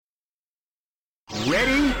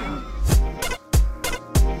Ready?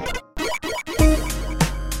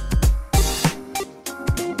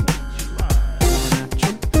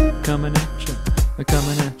 Coming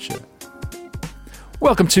at you.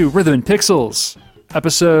 Welcome to Rhythm and Pixels,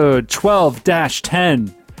 episode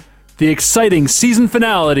 12-10, the exciting season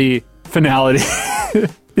finale.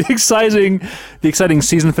 The exciting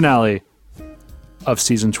season finale of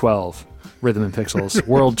season 12, Rhythm and Pixels,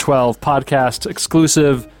 World 12 podcast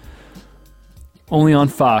exclusive, only on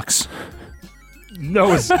Fox.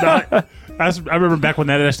 No, it's not. I remember back when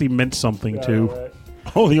that actually meant something too.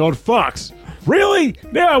 Only on Fox. Really?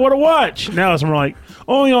 Yeah, I want to watch. Now it's more like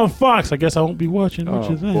only on Fox. I guess I won't be watching.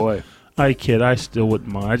 Oh boy. I kid. I still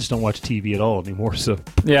wouldn't mind. I just don't watch TV at all anymore. So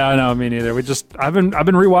Yeah, I know. Me neither. I've been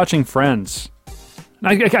rewatching Friends.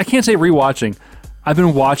 I can't say rewatching. I've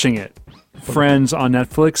been watching it. Friends on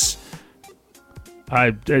Netflix.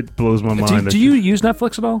 It blows my mind. Do you use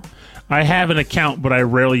Netflix at all? I have an account, but I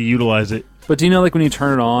rarely utilize it. But do you know, like, when you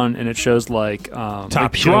turn it on and it shows, like,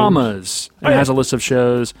 Top shows. dramas, and it has a list of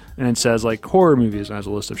shows, and it says, like, horror movies, and it has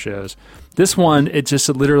a list of shows. This one, it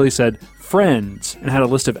literally said Friends, and had a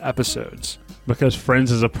list of episodes. Because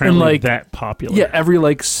Friends is apparently that popular. Yeah, every,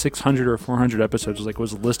 600 or 400 episodes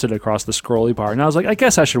was listed across the scrolly bar. And I was like, I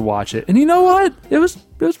guess I should watch it. And you know what? It was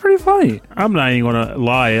pretty funny. I'm not even going to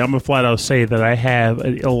lie. I'm going to flat out say that I have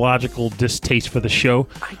an illogical distaste for the show.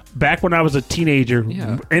 Back when I was a teenager,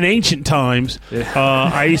 in ancient times,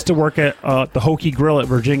 I used to work at the Hokey Grill at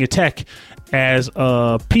Virginia Tech as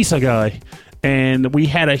a pizza guy. And we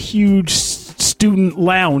had a huge student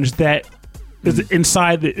lounge that is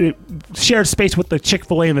inside it shared space with the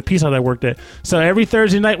Chick-fil-A and the Pizza Hut I worked at. So every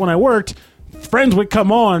Thursday night when I worked, Friends would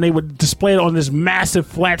come on. They would display it on this massive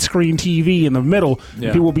flat screen TV in the middle.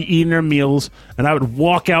 Yeah. People would be eating their meals, and I would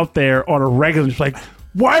walk out there on a regular, just like,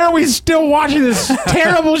 why are we still watching this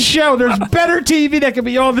terrible show? There's better TV that could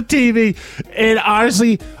be on the TV. And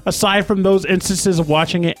honestly, aside from those instances of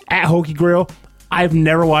watching it at Hokey Grill, I've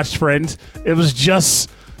never watched Friends. It was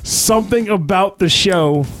just something about the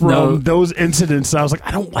show from those incidents. I was like, I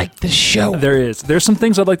don't like this show. There's some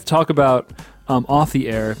things I'd like to talk about off the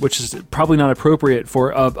air, which is probably not appropriate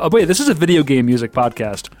for. Wait, this is a video game music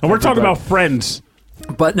podcast, and we're talking about Friends.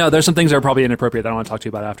 But no, there's some things that are probably inappropriate that I want to talk to you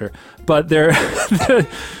about after. But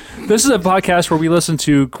this is a podcast where we listen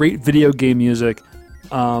to great video game music.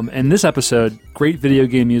 And this episode, great video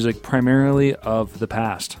game music primarily of the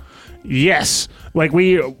past. Yes,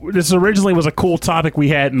 this originally was a cool topic we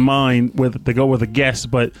had in mind to go with a guest,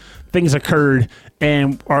 but things occurred,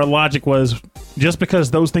 and our logic was just because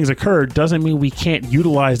those things occurred doesn't mean we can't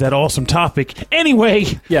utilize that awesome topic anyway.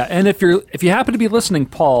 Yeah, and if you happen to be listening,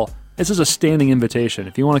 Paul, this is a standing invitation.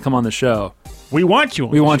 If you want to come on the show, we want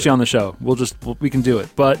you. You on the show. We can do it.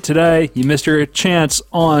 But today you missed your chance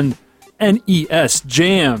on NES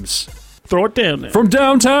Jams. Throw it down there from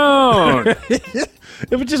downtown.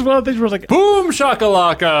 It was just one of the things where it was like, boom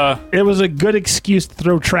shakalaka. It was a good excuse to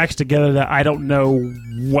throw tracks together that I don't know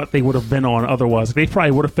what they would have been on otherwise. They probably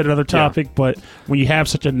would have fit another topic, but when you have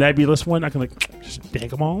such a nebulous one, I can just dig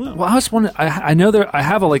them all out. Well, I was wondering. I know I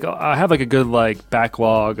have a good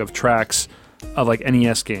backlog of tracks of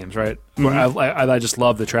NES games, right? Mm-hmm. I just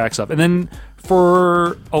love the tracks up. And then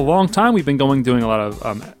for a long time, we've been doing a lot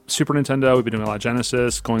of Super Nintendo. We've been doing a lot of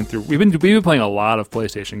Genesis. We've been playing a lot of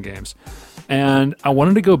PlayStation games. And I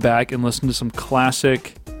wanted to go back and listen to some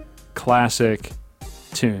classic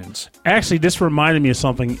tunes. Actually, this reminded me of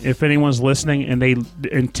something. If anyone's listening and they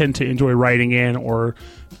intend to enjoy writing in or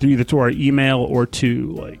either to our email or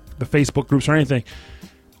to the Facebook groups or anything,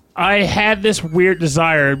 I had this weird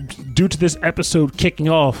desire due to this episode kicking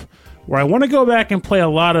off where I want to go back and play a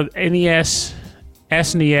lot of NES,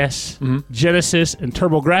 SNES, Genesis, and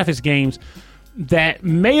TurboGrafx games that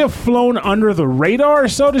may have flown under the radar,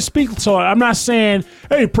 so to speak. So I'm not saying,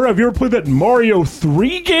 hey, Prev, you ever played that Mario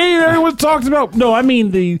 3 game everyone talks about? No, I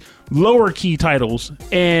mean the lower key titles.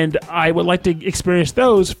 And I would like to experience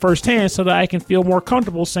those firsthand so that I can feel more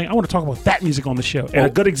comfortable saying, I want to talk about that music on the show. And a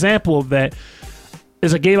good example of that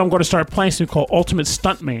is a game I'm going to start playing soon called Ultimate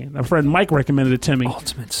Stuntman. A friend Mike recommended it to me.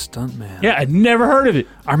 Ultimate Stuntman. Yeah, I'd never heard of it.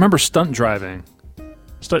 I remember Stunt Driving.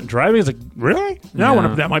 Stunt driving is really? No,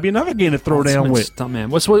 yeah. That might be another game to throw down with. Stuntman.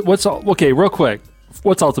 What's okay? Real quick,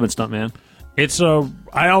 what's Ultimate Stuntman? It's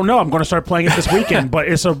I don't know. I'm going to start playing it this weekend, but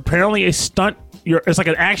it's apparently a stunt. It's like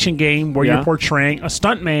an action game where you're portraying a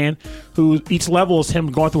stuntman who each level is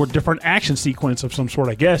him going through a different action sequence of some sort,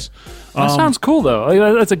 I guess. That sounds cool,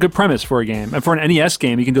 though. That's a good premise for a game. And for an NES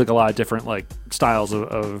game, you can do a lot of different styles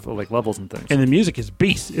of levels and things. And the music is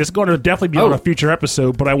beast. It's going to definitely be on a future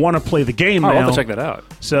episode, but I want to play the game now. I'll have to check that out.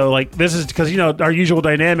 So this is because our usual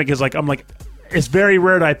dynamic is I'm it's very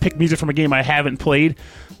rare that I pick music from a game I haven't played.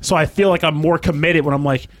 So I feel like I'm more committed when I'm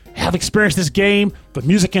like, have experienced this game. The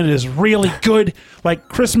music in it is really good. Like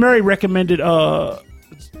Chris Murray recommended a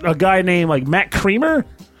guy named like Matt Creamer.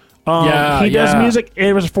 He does music.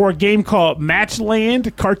 It was for a game called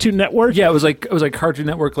Matchland, Cartoon Network. Yeah, it was like Cartoon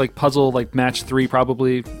Network, like puzzle, like Match 3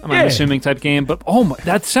 probably. I'm assuming type game. But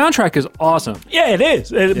that soundtrack is awesome. Yeah, it is.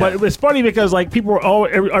 But it's funny because like people were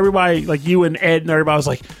everybody like you and Ed and everybody was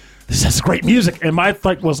like, this is great music, and my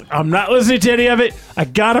thought was, I'm not listening to any of it. I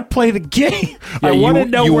gotta play the game. I want to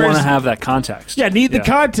know. You want to have that context. Yeah, need the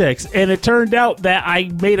context. And it turned out that I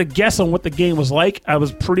made a guess on what the game was like. I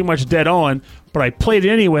was pretty much dead on, but I played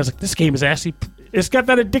it anyway. I was like, this game is actually, it's got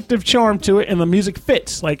that addictive charm to it, and the music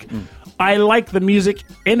fits. Like, I like the music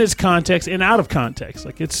in its context and out of context.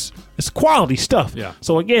 Like, it's quality stuff. Yeah.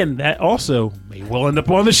 So again, that also may well end up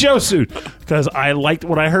on the show soon because I liked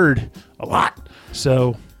what I heard a lot.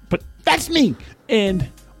 So. That's me, and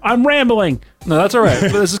I'm rambling. No, that's all right.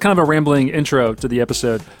 This is kind of a rambling intro to the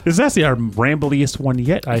episode. This is actually our rambliest one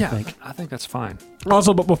yet, I think. I think that's fine.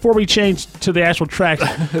 Also, but before we change to the actual tracks...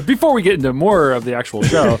 Before we get into more of the actual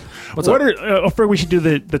show, what's up? I feel we should do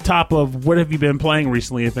the top of what have you been playing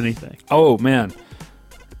recently, if anything. Oh, man.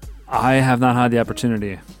 I have not had the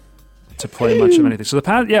opportunity to play much of anything. So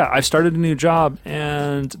I've started a new job,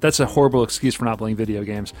 and that's a horrible excuse for not playing video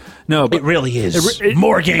games. No, but it really is.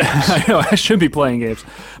 More games. I know, I should be playing games.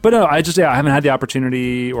 But no, I haven't had the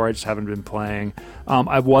opportunity, or I just haven't been playing.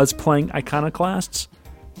 I was playing Iconoclasts,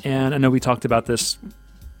 and I know we talked about this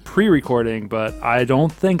pre-recording, but I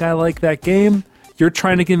don't think I like that game. You're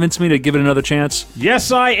trying to convince me to give it another chance?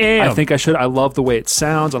 Yes, I am. I think I should. I love the way it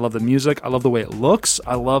sounds. I love the music. I love the way it looks.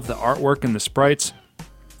 I love the artwork and the sprites.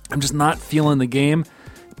 I'm just not feeling the game.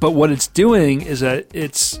 But what it's doing is that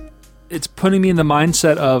it's putting me in the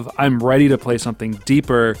mindset of I'm ready to play something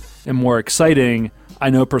deeper and more exciting. I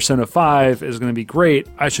know Persona 5 is going to be great.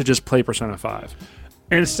 I should just play Persona 5.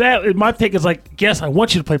 And sad, my take is like, yes, I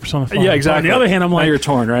want you to play Persona 5. Yeah, exactly. But on the other hand, I'm like... Now you're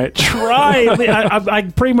torn, right? Try. I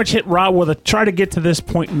pretty much hit Rob with a try to get to this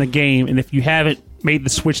point in the game, and if you haven't made the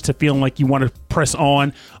switch to feeling like you want to press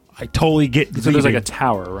on, I totally get So there's like a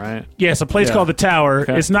tower, right? Yeah, it's a place called the Tower.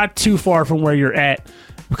 Okay. It's not too far from where you're at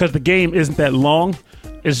because the game isn't that long.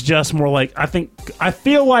 It's just more like, I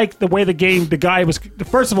feel like the way the guy was,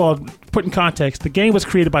 first of all, put in context, the game was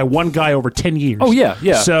created by one guy over 10 years. Oh, yeah.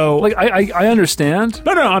 So, like, I understand.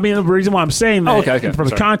 No, I mean, the reason why I'm saying that for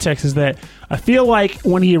the context is that I feel like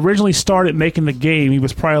when he originally started making the game, he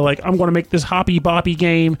was probably like, I'm going to make this hoppy-boppy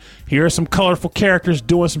game. Here are some colorful characters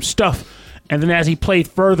doing some stuff. And then as he played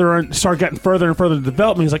further and started getting further and further in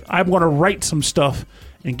development, he's like, I'm going to write some stuff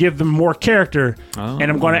and give them more character, and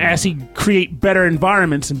I'm going to actually create better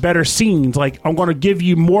environments and better scenes. Like, I'm going to give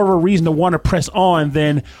you more of a reason to want to press on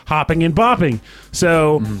than hopping and bopping.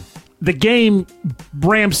 So the game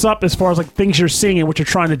ramps up as far as like things you're seeing and what you're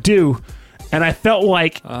trying to do. And I felt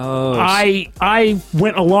like I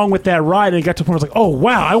went along with that ride and got to the point where I was like, oh,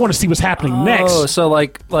 wow, I want to see what's happening next. Oh, so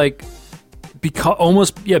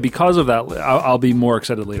because of that, I'll be more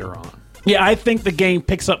excited later on. Yeah, I think the game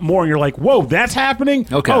picks up more, and you're like, "Whoa, that's happening!"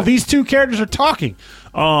 Okay. Oh, these two characters are talking.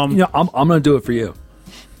 I'm going to do it for you.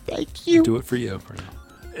 Thank you. I'll do it for you.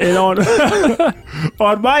 And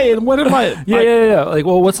on my end, what am I? Yeah. Like,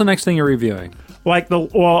 well, what's the next thing you're reviewing? I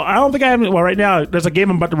don't think I have. Well, right now, there's a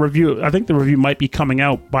game I'm about to review. I think the review might be coming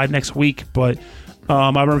out by next week, but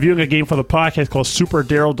I'm reviewing a game for the podcast called Super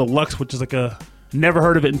Daryl Deluxe, which is like a. Never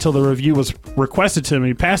heard of it until the review was passed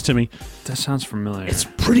to me. That sounds familiar. It's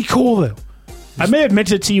pretty cool though. I may have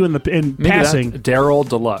mentioned it to you in passing. Daryl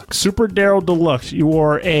Deluxe. Super Daryl Deluxe. You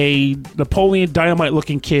are a Napoleon Dynamite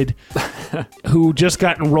looking kid who just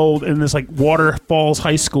got enrolled in this like Waterfalls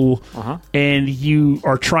High School, and you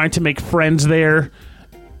are trying to make friends there,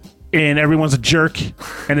 and everyone's a jerk,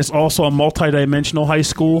 and it's also a multi-dimensional high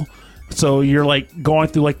school. So you're like going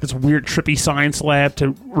through like this weird trippy science lab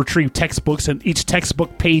to retrieve textbooks, and each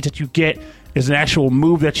textbook page that you get is an actual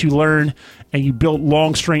move that you learn, and you build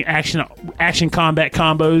long string action combat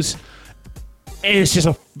combos. And it's just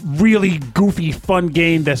a really goofy, fun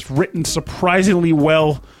game that's written surprisingly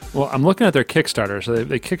well. Well, I'm looking at their Kickstarter, so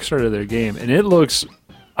they kickstarted their game, and it looks.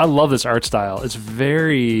 I love this art style. It's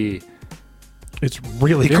really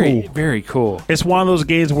cool. Very cool. It's one of those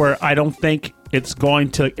games where I don't think it's going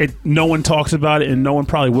to... no one talks about it, and no one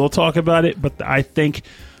probably will talk about it, but I think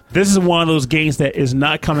this is one of those games that is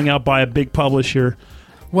not coming out by a big publisher.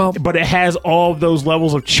 Well, but it has all of those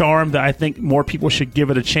levels of charm that I think more people should give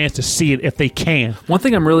it a chance to see it if they can. One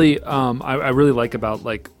thing I'm really... I really like about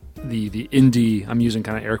like the indie. I'm using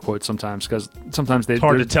kind of air quotes sometimes because sometimes it's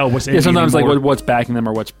hard to tell what's indie. Yeah, sometimes anymore. like what's backing them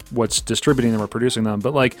or what's distributing them or producing them.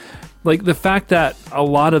 But like the fact that a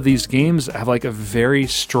lot of these games have like a very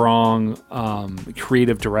strong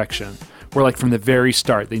creative direction. Where like from the very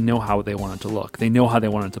start they know how they want it to look, they know how they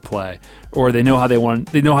want it to play, or they know how they want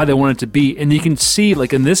it to be, and you can see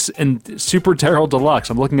like in Super Terrell Deluxe.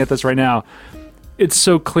 I'm looking at this right now. It's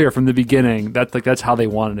so clear from the beginning that like that's how they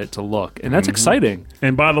wanted it to look, and that's exciting.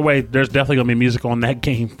 And by the way, there's definitely gonna be music on that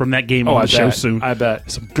game from that game on the show soon. I bet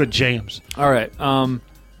some good jams. All right,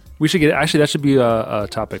 we should get that should be a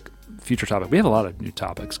topic. Future topic. We have a lot of new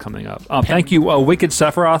topics coming up. Thank you, Wicked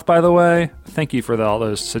Sephiroth, by the way. Thank you for all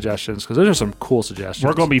those suggestions, because those are some cool suggestions.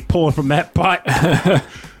 We're going to be pulling from that pot.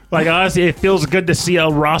 Like, honestly, it feels good to see a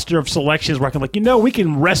roster of selections where I can, we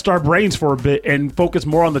can rest our brains for a bit and focus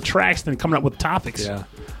more on the tracks than coming up with topics. Yeah.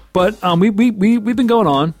 But we've been going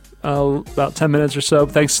on about 10 minutes or so.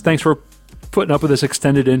 Thanks for putting up with this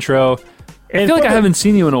extended intro. I feel like I haven't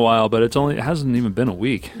seen you in a while, but it hasn't even been a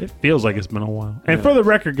week. It feels like it's been a while. And for the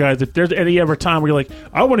record, guys, if there's any ever time where you're like,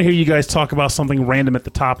 I want to hear you guys talk about something random at the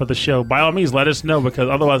top of the show, by all means, let us know, because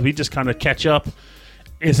otherwise we just kind of catch up.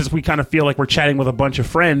 And since we kind of feel like we're chatting with a bunch of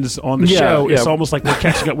friends on the show, it's almost like we're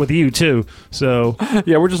catching up with you, too. So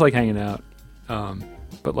yeah, we're just like hanging out.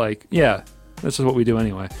 But like, yeah, this is what we do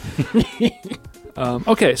anyway.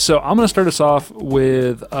 Okay, so I'm going to start us off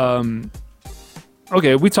with...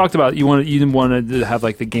 Okay, we talked about you wanted to have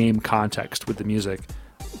like the game context with the music.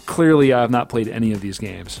 Clearly, I have not played any of these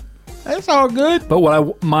games. That's all good.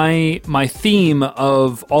 But my theme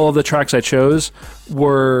of all of the tracks I chose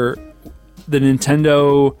were the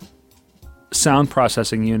Nintendo sound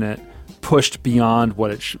processing unit pushed beyond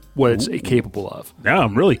what it's capable of. Now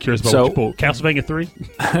I'm really curious about what you pulled. Castlevania 3?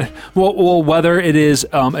 well, whether it is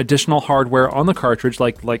additional hardware on the cartridge,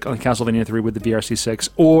 like on Castlevania 3 with the VRC6,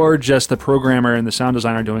 or just the programmer and the sound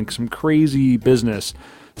designer doing some crazy business.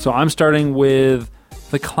 So I'm starting with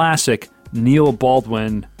the classic Neil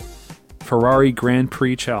Baldwin Ferrari Grand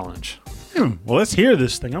Prix Challenge. Well, let's hear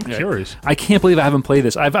this thing. I'm curious. I can't believe I haven't played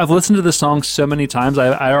this. I've listened to this song so many times.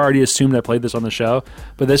 I already assumed I played this on the show.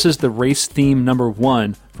 But this is the race theme number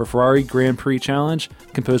 1 for Ferrari Grand Prix Challenge,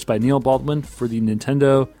 composed by Neil Baldwin for the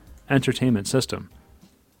Nintendo Entertainment System.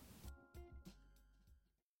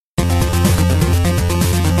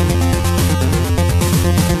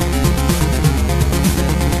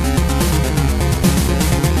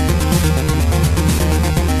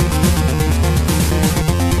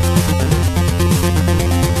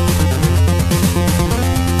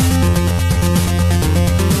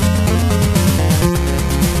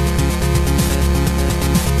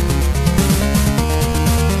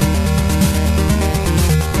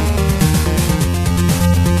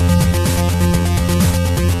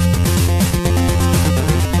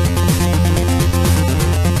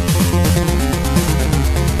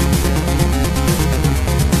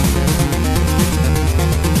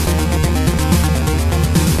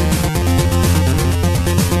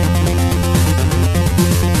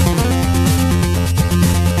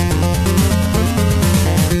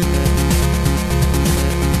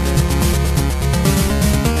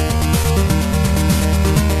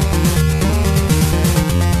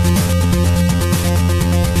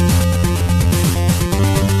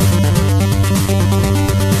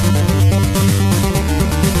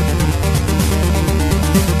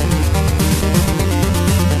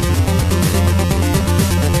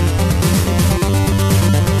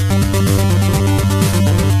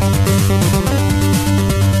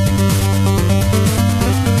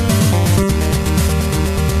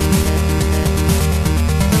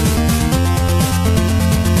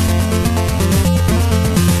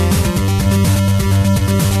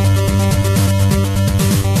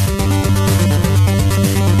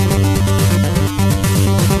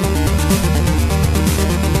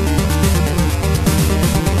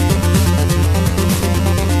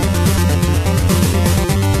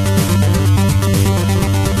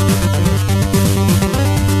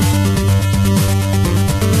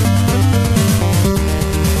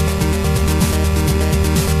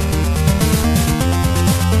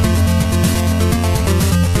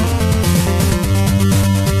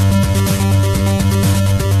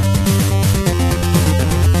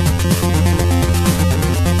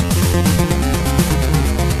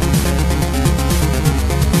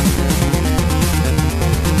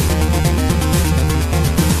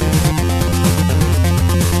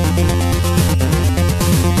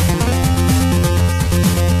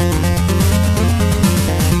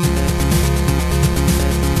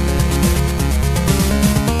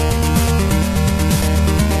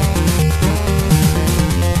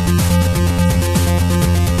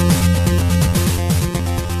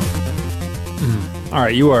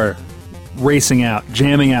 right, you are racing out,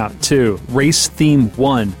 jamming out to Race Theme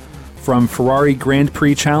 1 from Ferrari Grand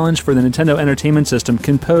Prix Challenge for the Nintendo Entertainment System,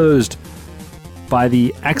 composed by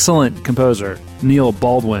the excellent composer Neil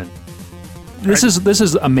Baldwin. This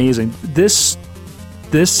is amazing. This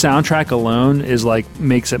soundtrack alone is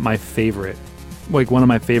makes it my favorite, one of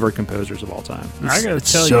my favorite composers of all time. I gotta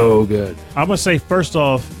tell you, so good. I'm gonna say first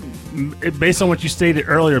off, based on what you stated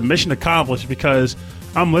earlier, mission accomplished, because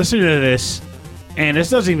I'm listening to this and this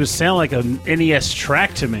doesn't even sound like an NES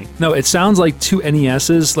track to me. No, it sounds like two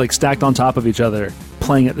NESs stacked on top of each other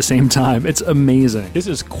playing at the same time. It's amazing. This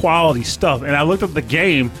is quality stuff. And I looked up the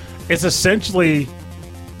game. It's essentially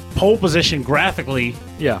pole position graphically,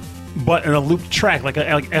 Yeah. but in a looped track, like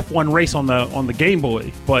F1 race on the Game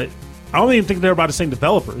Boy. But I don't even think they're about the same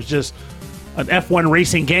developer. It's just an F1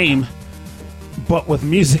 racing game, but with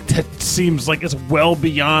music that seems like it's well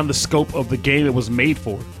beyond the scope of the game it was made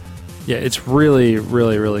for. Yeah, it's really,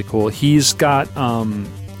 really, really cool. He's got,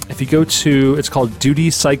 if you go to, it's called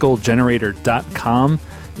dutycyclegenerator.com.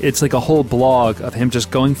 It's like a whole blog of him just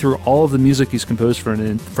going through all of the music he's composed for the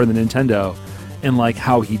Nintendo, and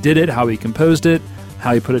how he did it, how he composed it,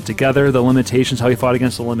 how he put it together, the limitations, how he fought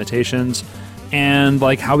against the limitations, and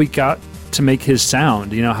how he got to make his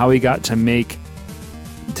sound. How he got to make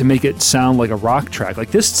it sound like a rock track.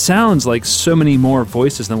 This sounds like so many more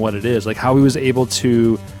voices than what it is. How he was able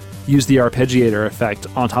to use the arpeggiator effect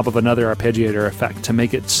on top of another arpeggiator effect to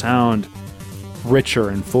make it sound richer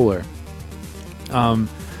and fuller.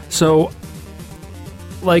 So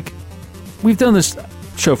we've done this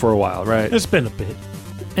show for a while, right? It's been a bit.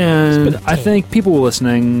 And I think people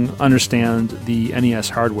listening understand the NES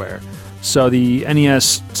hardware. So the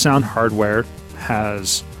NES sound hardware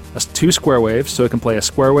has two square waves, so it can play a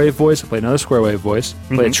square wave voice, play another square wave voice,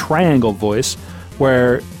 play a triangle voice,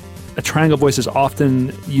 where a triangle voice is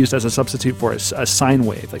often used as a substitute for a sine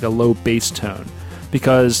wave, like a low bass tone.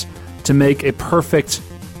 Because to make a perfect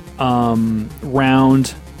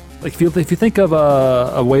round, if you think of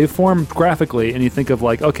a waveform graphically, and you think of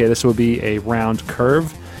okay, this would be a round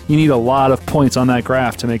curve, you need a lot of points on that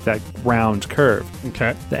graph to make that round curve.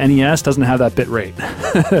 Okay. The NES doesn't have that bit rate.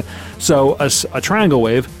 So a triangle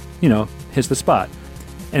wave, hits the spot.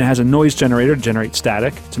 And it has a noise generator to generate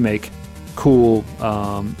static to make cool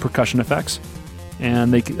percussion effects.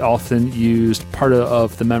 And they often used part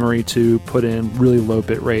of the memory to put in really low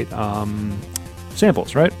bit rate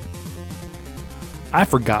samples, right? I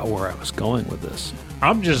forgot where I was going with this.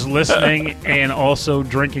 I'm just listening and also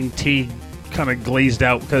drinking tea kind of glazed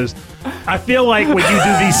out, because I feel like when you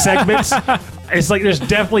do these segments, it's there's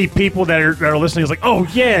definitely people that are listening. It's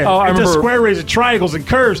I remember square waves and triangles and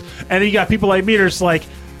curves, and then you got people like me that's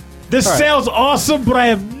this sounds awesome, but I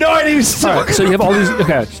have no idea. Right, so you have all these.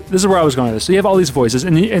 Okay, this is where I was going with this. So you have all these voices,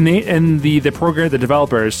 and the program, the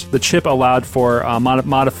developers, the chip allowed for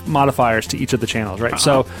modifiers to each of the channels, right?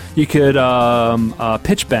 So you could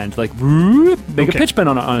pitch bend, make a pitch bend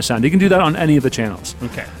on a sound. You can do that on any of the channels.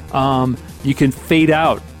 Okay. You can fade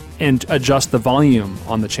out and adjust the volume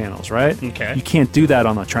on the channels, right? Okay. You can't do that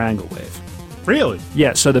on a triangle wave. Really?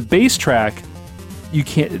 Yeah. So the bass track, you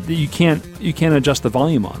can't adjust the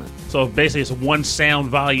volume on it. So basically, it's one sound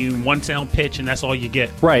volume, one sound pitch, and that's all you get.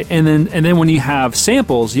 Right, and then when you have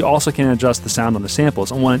samples, you also can adjust the sound on the samples.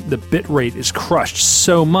 And when the bit rate is crushed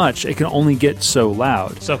so much, it can only get so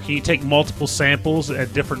loud. So can you take multiple samples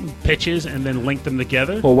at different pitches and then link them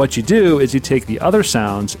together? Well, what you do is you take the other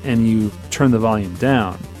sounds and you turn the volume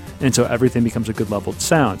down. And so everything becomes a good leveled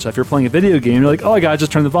sound. So if you're playing a video game, you're oh, I gotta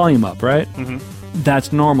just turn the volume up, right? Mm-hmm.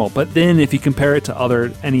 That's normal. But then if you compare it to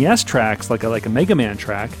other NES tracks, like a Mega Man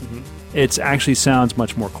track, it actually sounds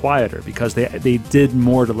much more quieter because they did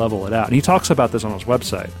more to level it out. And he talks about this on his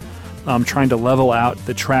website, trying to level out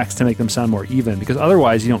the tracks to make them sound more even, because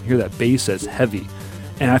otherwise you don't hear that bass as heavy.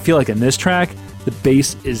 And I feel like in this track, the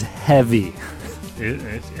bass is heavy.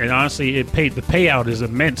 And honestly, the payout is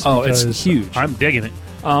immense. Oh, it's huge. I'm digging it.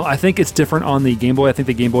 I think it's different on the Game Boy. I think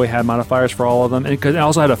the Game Boy had modifiers for all of them, and it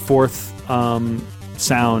also had a fourth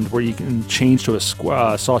sound where you can change to a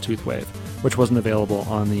sawtooth wave, which wasn't available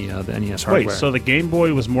on the NES hardware. Wait, so the Game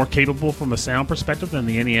Boy was more capable from a sound perspective than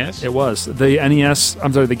the NES? It was.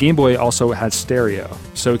 The Game Boy also had stereo,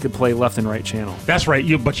 so it could play left and right channel. That's right,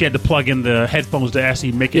 but you had to plug in the headphones to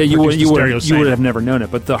actually make it you stereo sound. You would have never known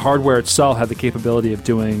it, but the hardware itself had the capability of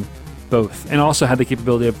doing both, and also had the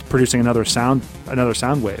capability of producing another sound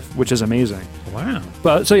wave, which is amazing. Wow.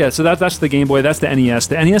 But so that's the Game Boy. That's the NES.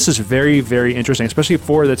 The NES is very, very interesting, especially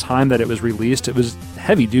for the time that it was released. It was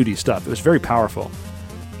heavy duty stuff. It was very powerful.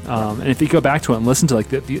 And if you go back to it and listen to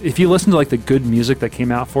if you listen to the good music that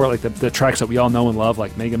came out for it, the tracks that we all know and love,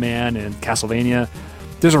 like Mega Man and Castlevania,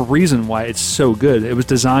 there's a reason why it's so good. It was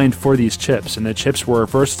designed for these chips, and the chips were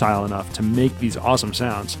versatile enough to make these awesome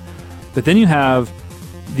sounds. But then you have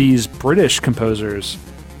these British composers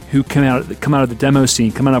who come out of the demo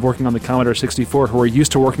scene, come out of working on the Commodore 64, who are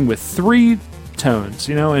used to working with 3 tones,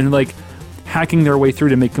 and like hacking their way through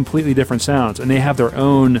to make completely different sounds, and they have their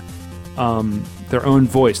own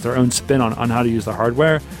voice, their own spin on how to use the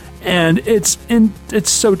hardware, and it's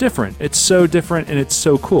so different. It's so different, and it's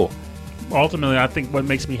so cool. Ultimately, I think what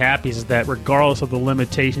makes me happy is that regardless of the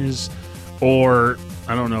limitations or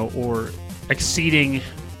exceeding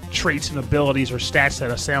traits and abilities or stats that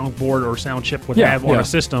a soundboard or sound chip would have on a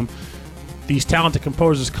system, these talented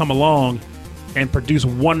composers come along and produce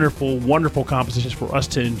wonderful, wonderful compositions for us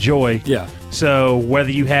to enjoy. Yeah. So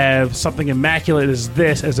whether you have something immaculate as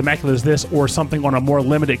this, or something on a more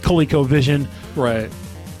limited ColecoVision, right,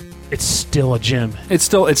 it's still a gem. It's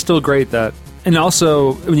still great that. And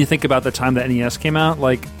also, when you think about the time that NES came out,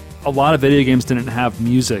 like, a lot of video games didn't have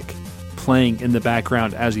music playing in the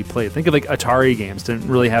background as you played. Think of, like, Atari games didn't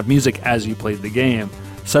really have music as you played the game.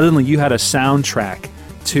 Suddenly, you had a soundtrack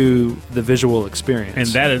to the visual experience. And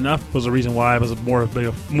that enough was the reason why I was more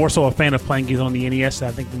so a fan of playing games on the NES,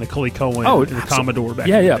 I think, than the Coleco and the Commodore back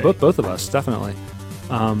in the day. Both of us, definitely.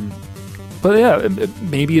 But yeah,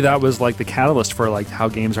 maybe that was like the catalyst for like how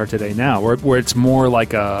games are today now, where it's more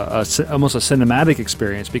like almost a cinematic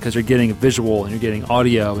experience, because you're getting visual and you're getting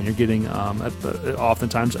audio and you're getting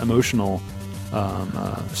oftentimes emotional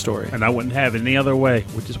story. And I wouldn't have it any other way,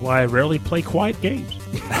 which is why I rarely play quiet games.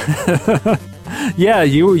 Yeah,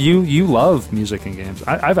 you love music in games.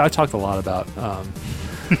 I talked a lot about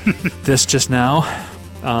this just now.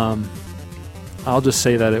 I'll just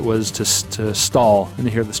say that it was to stall and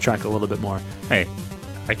to hear this track a little bit more. Hey,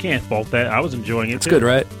 I can't fault that. I was enjoying it. It's good,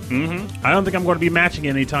 right? Mm-hmm. I don't think I'm going to be matching it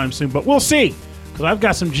anytime soon, but we'll see, because I've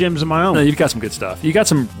got some gems of my own. No, you've got some good stuff. You got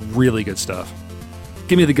some really good stuff.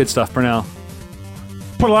 Give me the good stuff, Purnell.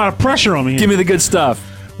 Put a lot of pressure on me here. Give me the good stuff.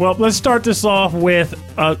 Well, let's start this off with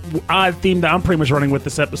an odd theme that I'm pretty much running with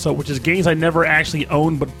this episode, which is games I never actually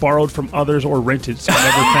owned but borrowed from others or rented, so I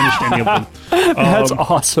never finished any of them. That's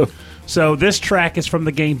awesome. So this track is from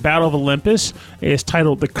the game Battle of Olympus. It's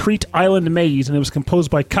titled The Crete Island Maze, and it was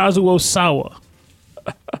composed by Kazuo Sawa.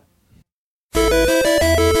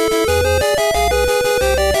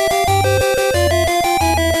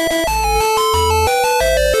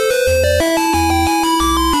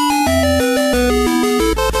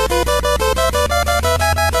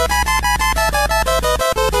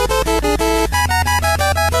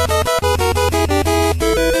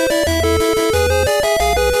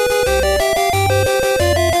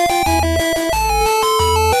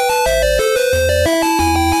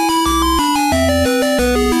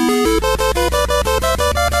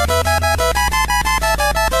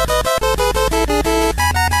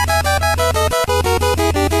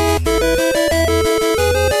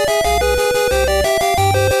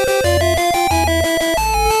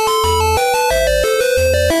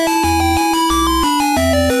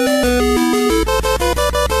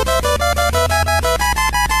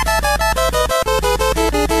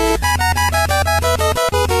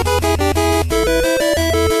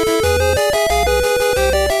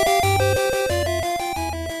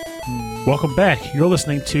 Welcome back. You're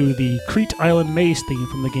listening to the Crete Island Maze theme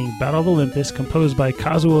from the game Battle of Olympus, composed by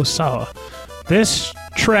Kazuo Sawa. This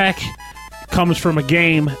track comes from a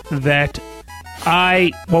game that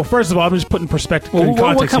first of all, I'm just putting perspective in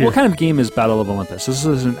context here. What kind of game is Battle of Olympus? This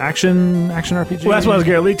is an action RPG? Well, that's what I was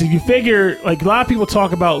going to lead to. You figure, like, a lot of people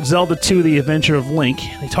talk about Zelda 2, The Adventure of Link.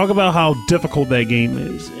 They talk about how difficult that game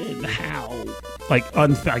is and how, like, there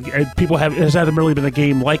hasn't really been a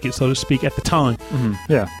game like it, so to speak, at the time.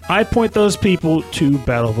 Mm-hmm. Yeah. I point those people to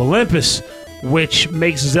Battle of Olympus, which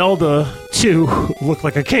makes Zelda 2 look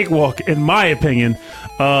like a cakewalk, in my opinion.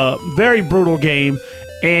 Very brutal game,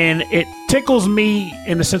 and it tickles me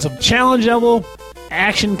in the sense of challenge level,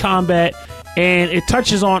 action combat, and it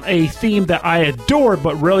touches on a theme that I adore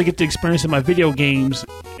but rarely get to experience in my video games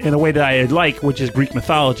in a way that I like, which is Greek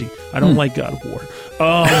mythology. I don't like God of War.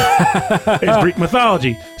 It's Greek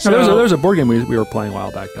mythology. So there was a board game we were playing a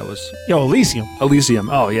while back that was... Elysium. Elysium.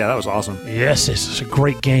 Oh, yeah, that was awesome. Yes, it's a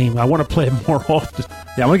great game. I want to play it more often.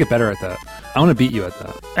 Yeah, I want to get better at that. I want to beat you at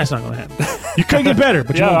that. That's not going to happen. You could get better,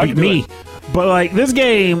 but you won't beat me. But, like, this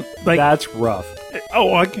game... like that's rough.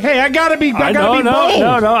 Hey, I gotta be bold. No,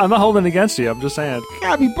 I'm not holding it against you. I'm just saying.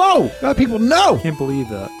 Gotta be bold. Let people know. I can't believe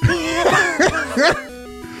that.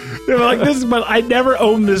 Like, this, but I never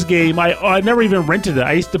owned this game. I never even rented it.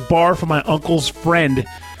 I used to borrow from my uncle's friend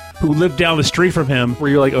who lived down the street from him. Were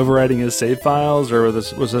you like overriding his save files, or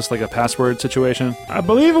was this like a password situation? I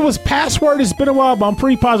believe it was password. It's been a while, but I'm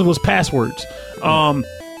pretty positive it was passwords.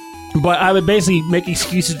 But I would basically make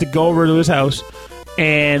excuses to go over to his house,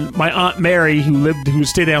 and my Aunt Mary, who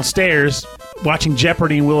stayed downstairs, watching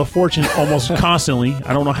Jeopardy and Wheel of Fortune almost constantly.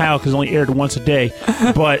 I don't know how, because it only aired once a day.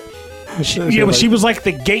 But she was like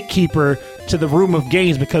the gatekeeper to the room of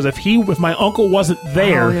games, because if my uncle wasn't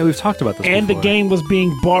there, we've talked about this and before. the game was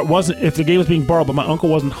being if the game was being borrowed, but my uncle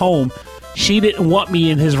wasn't home, she didn't want me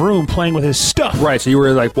in his room playing with his stuff. Right, so you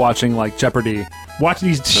were like watching like Jeopardy, watching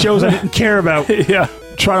these shows I didn't care about. Yeah.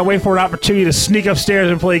 Trying to wait for an opportunity to sneak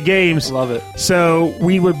upstairs and play games. Love it. So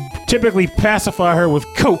we would typically pacify her with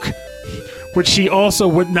Coke, which she also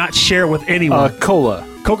would not share with anyone. Cola.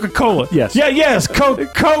 Coca-Cola. Yes. Yeah, yes.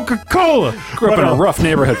 Coca-Cola. Grew up in a rough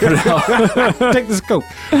neighborhood. Take this Coke.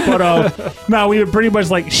 But no, we would pretty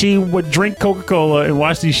much like, she would drink Coca-Cola and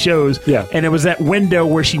watch these shows. Yeah. And it was that window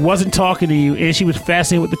where she wasn't talking to you, and she was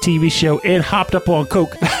fascinated with the TV show and hopped up on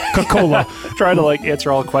Coca-Cola. Trying to like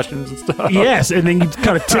answer all the questions and stuff. Yes, and then you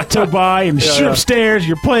kind of tiptoe by and shoot upstairs.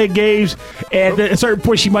 You're playing games, and at a certain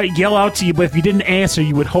point she might yell out to you, but if you didn't answer,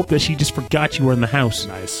 you would hope that she just forgot you were in the house.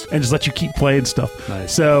 Nice. And just let you keep playing stuff.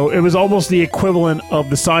 Nice. So it was almost the equivalent of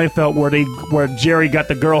the Seinfeld where Jerry got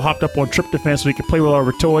the girl hopped up on tryptophan so he could play with all of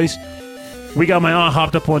her toys. We got my aunt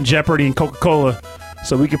hopped up on Jeopardy and Coca-Cola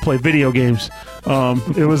so we could play video games.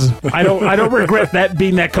 It was I don't regret that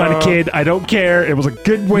being that kind of kid. I don't care. It was a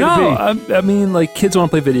good way to be. I mean, like, kids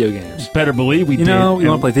want to play video games. Better believe we did. We want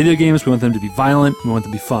to play video games. We want them to be violent. We want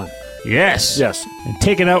them to be fun. Yes. Yes. And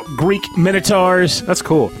taking out Greek minotaurs. That's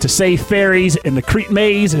cool. To save fairies in the Crete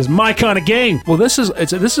maze is my kind of game. Well, this is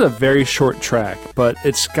a very short track, but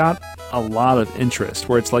it's got a lot of interest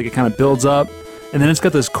where it's like it kind of builds up, and then it's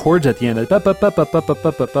got those chords at the end. Here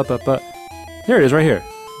it is, right here.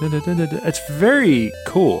 It's very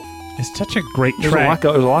cool. It's such a great track.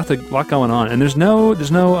 There's a lot going on, and there's no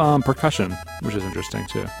percussion, which is interesting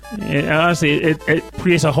too. And honestly, it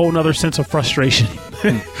creates a whole other sense of frustration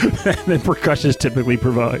than percussions typically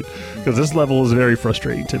provide, because this level is very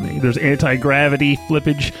frustrating to me. There's anti-gravity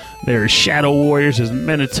flippage, there's shadow warriors, there's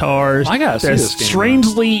minotaurs, there's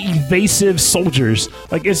strangely evasive soldiers.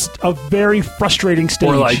 Like, it's a very frustrating stage.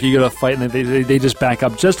 Or like you go to fight and they just back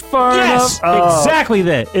up just far enough. Yes, exactly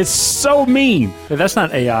that. It's so mean. If that's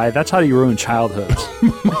not AI. That's how you ruin childhoods.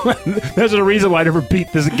 There's a reason why I never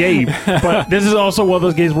beat this game. But this is also one of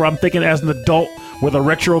those games where I'm thinking, as an adult with a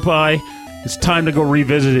RetroPie, it's time to go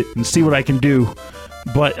revisit it and see what I can do.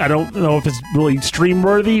 But I don't know if it's really stream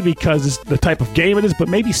worthy because it's the type of game it is, but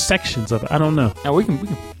maybe sections of it. I don't know. Now we can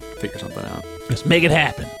figure something out. Let's make it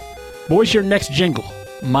happen. What's your next jingle?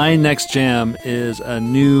 My next jam is a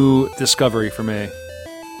new discovery for me.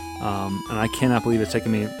 And I cannot believe it's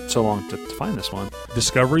taken me so long to find this one.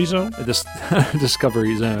 Discovery Zone?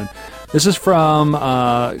 Discovery Zone. This is from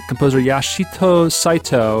composer Yasuhito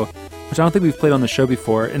Saito, which I don't think we've played on the show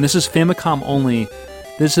before. And this is Famicom only.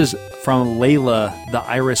 This is from Layla, the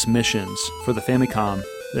Iris Missions for the Famicom,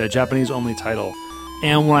 the Japanese-only title.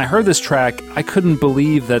 And when I heard this track, I couldn't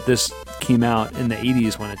believe that this came out in the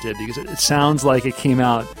 80s when it did, because it sounds like it came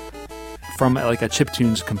out from like a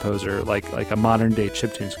chiptunes composer, like a modern day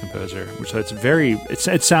chiptunes composer, which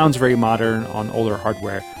it sounds very modern on older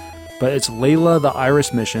hardware. But it's Layla, the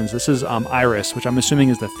Iris Missions. This is Iris, which I'm assuming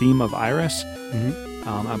is the theme of Iris.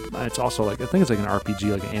 Mm-hmm. It's also I think it's like an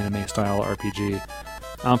RPG, like an anime style RPG.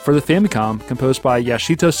 For the Famicom, composed by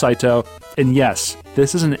Yasuhito Saito. And yes,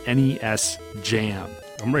 this is an NES Jam.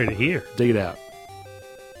 I'm ready to hear. Dig it out.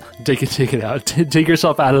 Dig it out. Dig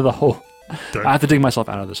yourself out of the hole. I have to dig myself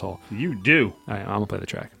out of this hole. You do. All right, I'm going to play the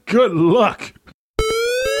track. Good luck.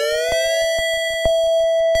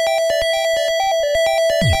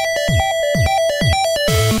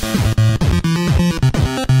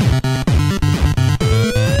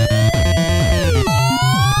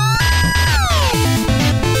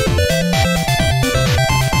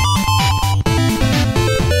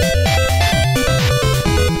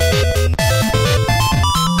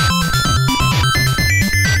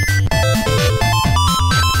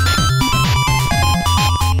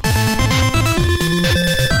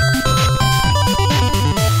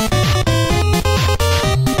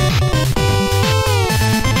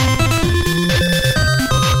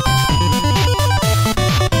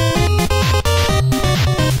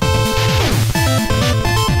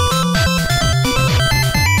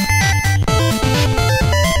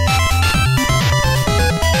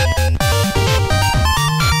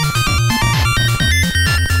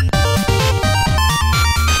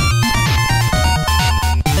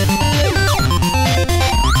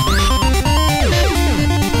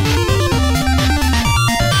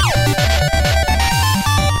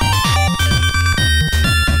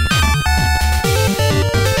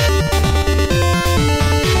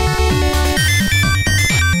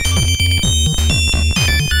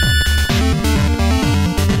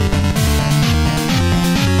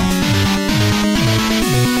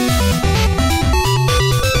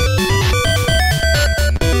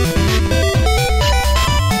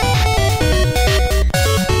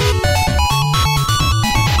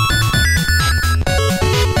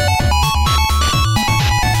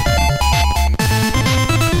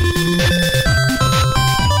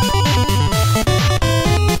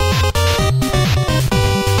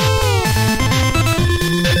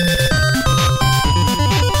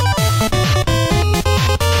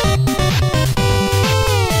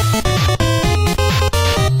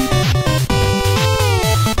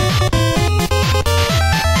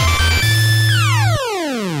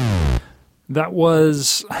 That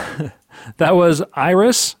was that was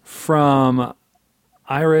Iris from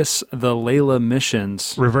Iris the Layla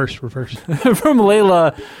missions. Reverse. From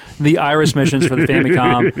Layla, the Iris missions for the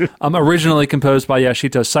Famicom. Originally composed by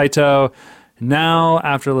Yashito Saito. Now,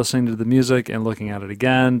 after listening to the music and looking at it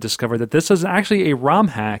again, discovered that this is actually a ROM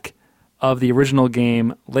hack of the original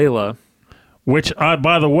game Layla. Which,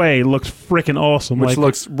 by the way, looks freaking awesome. Which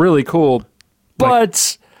looks really cool.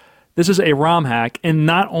 But this is a ROM hack, and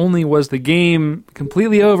not only was the game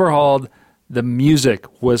completely overhauled, the music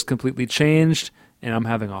was completely changed, and I'm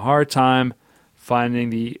having a hard time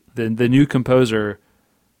finding the new composer,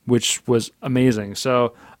 which was amazing.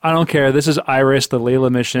 So I don't care. This is Iris, the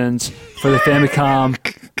Layla missions for the Famicom,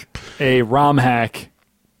 a ROM hack,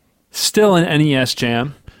 still an NES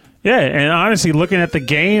Jam. Yeah, and honestly, looking at the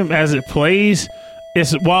game as it plays,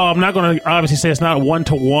 while I'm not going to obviously say it's not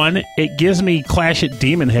 1-to-1, it gives me Clash at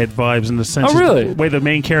Demon Head vibes in the sense of the way the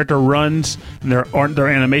main character runs and their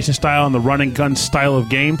animation style and the run and gun style of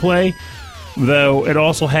gameplay. Though it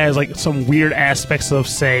also has like some weird aspects of,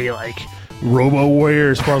 say, like Robo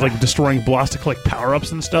Warrior as far as like destroying blocks to collect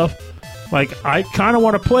power-ups and stuff. Like, I kind of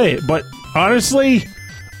want to play it, but honestly,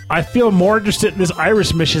 I feel more interested in this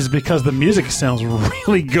Iris missions because the music sounds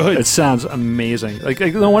really good. It sounds amazing. Like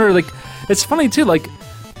no wonder. Like, it's funny too. Like,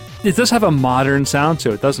 it does have a modern sound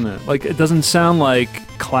to it, doesn't it? Like, it doesn't sound like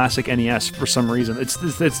classic NES for some reason. It's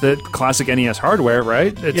the classic NES hardware,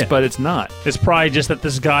 right? But it's not. It's probably just that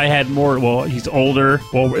this guy had more. Well, he's older.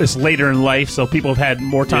 Well, it's later in life, so people have had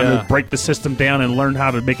more time to break the system down and learn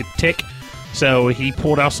how to make it tick. So he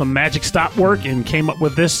pulled out some magic stop work and came up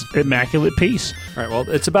with this immaculate piece. All right, well,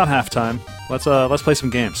 it's about halftime. Let's play some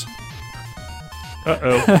games.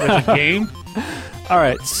 Uh-oh, there's a game? All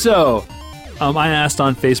right, so I asked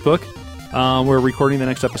on Facebook, we're recording the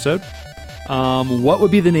next episode, what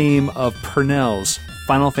would be the name of Purnell's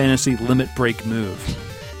Final Fantasy Limit Break move?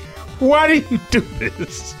 Why did you do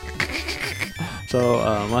this?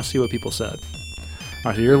 So let's see what people said. All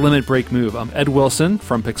right, so your limit break move. Ed Wilson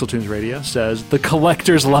from Pixel Tunes Radio says, the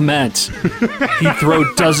Collector's Lament. He'd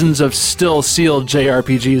throw dozens of still sealed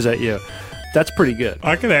JRPGs at you. That's pretty good.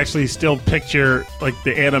 I could actually still picture like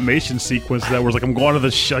the animation sequence that was like I'm going to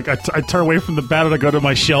the I turn away from the battle to go to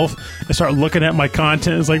my shelf and start looking at my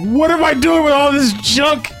content. It's like, what am I doing with all this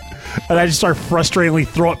junk? And I just start frustratingly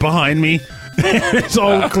throw it behind me. It's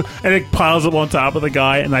all and it piles up on top of the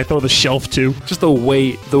guy, and I throw the shelf too. Just the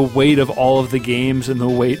weight of all of the games and the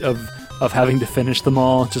weight of having to finish them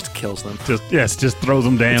all just kills them. Just throws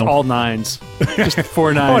them down. It's all nines, just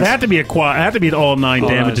 4 nines. Oh, it had to be a quad. It had to be an all 9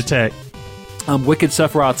 damage attack. Wicked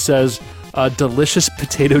Sephiroth says, delicious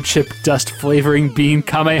potato chip dust flavoring bean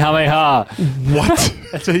Kamehameha. What?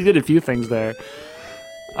 So he did a few things there.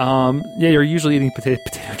 You're usually eating potato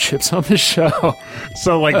chips on this show.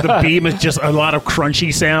 So, like, the beam is just a lot of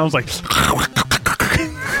crunchy sounds, like...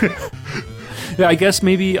 Yeah, I guess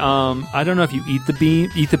maybe, I don't know if you eat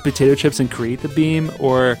the potato chips and create the beam,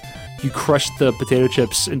 or you crush the potato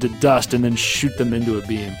chips into dust and then shoot them into a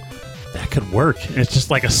beam. That could work. It's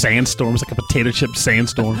just like a sandstorm. It's like a potato chip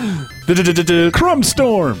sandstorm. Crumb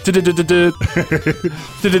storm. These are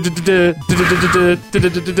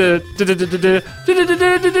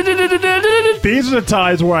the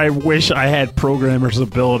times where I wish I had programmer's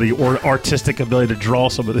ability or artistic ability to draw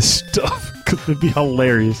some of this stuff, because it'd be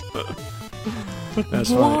hilarious.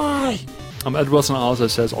 That's funny. Ed Wilson also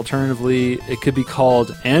says, alternatively, it could be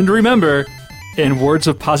called, and remember, and words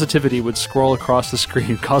of positivity would scroll across the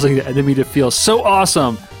screen, causing the enemy to feel so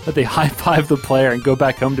awesome that they high-five the player and go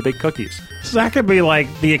back home to bake cookies. So that could be like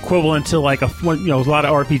the equivalent to like a lot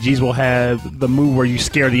of RPGs will have the move where you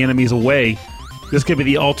scare the enemies away. This could be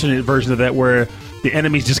the alternate version of that, where the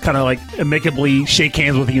enemies just kind of like amicably shake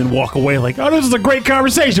hands with you and walk away like, oh, this is a great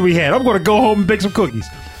conversation we had. I'm going to go home and bake some cookies.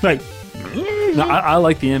 Like, no, I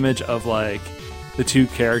like the image of like the two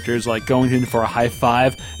characters like going in for a high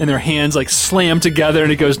five and their hands like slam together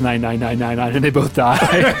and it goes 99999 and they both die.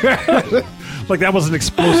 Like that was an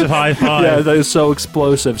explosive high five. Yeah, that is so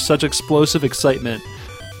explosive. Such explosive excitement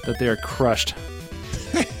that they are crushed.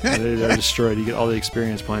 They're destroyed. You get all the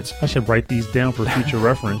experience points. I should write these down for future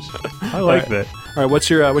reference. I like that. All right, what's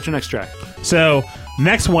your next track? So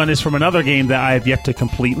next one is from another game that I have yet to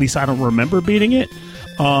complete. At least I don't remember beating it.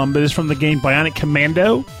 But it's from the game Bionic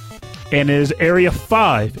Commando, and it is Area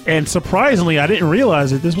 5. And surprisingly, I didn't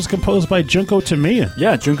realize that this was composed by Junko Tamiya.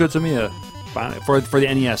 Yeah, Junko Tamiya. For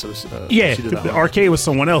the NES, it was, the arcade was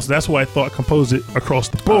someone else. That's why I thought composed it across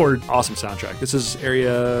the board. Awesome soundtrack. This is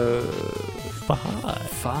Area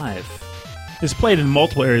 5. It's played in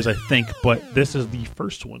multiple areas, I think, but this is the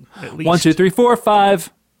first one, at least. 1, 2, 3, 4,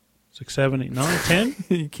 5. 6, 7, 8, 9, 10?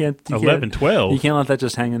 You can't. 11, 12. You can't let that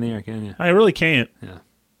just hang in the air, can you? I really can't. Yeah.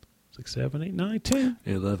 6, 7, 8, 9, 10.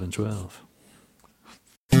 11, 12.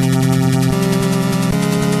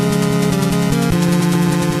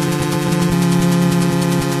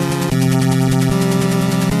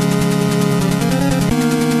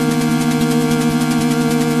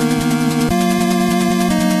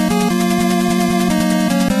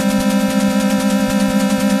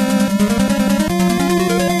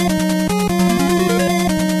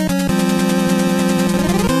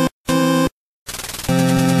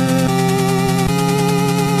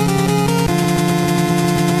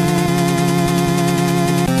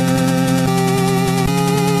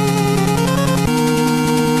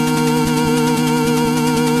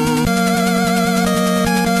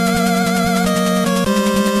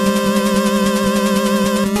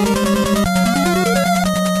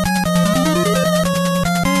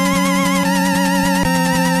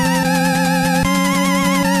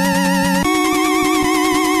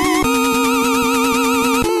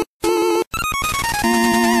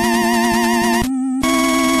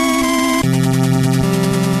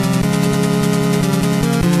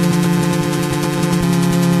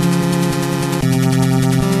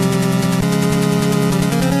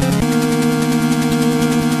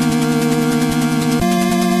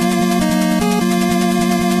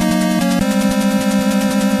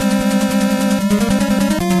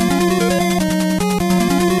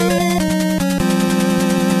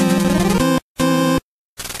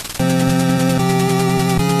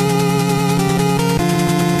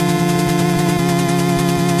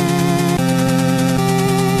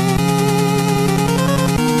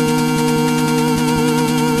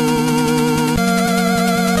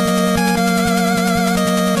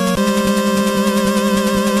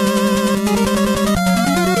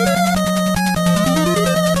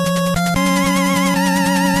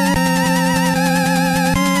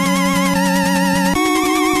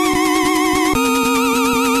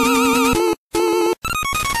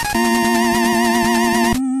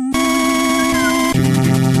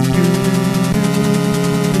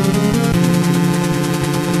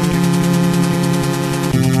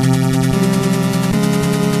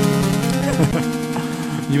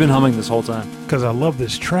 You've been humming this whole time. Because I love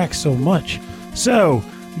this track so much. So,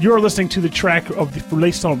 you're listening to the track of the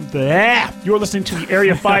released on the You're listening to the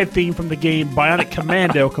Area 5 theme from the game Bionic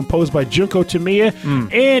Commando, composed by Junko Tamiya.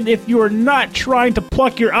 And if you are not trying to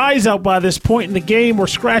pluck your eyes out by this point in the game or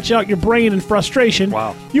scratch out your brain in frustration,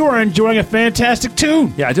 you are enjoying a fantastic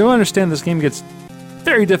tune. Yeah, I do understand this game gets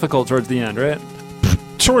very difficult towards the end, right?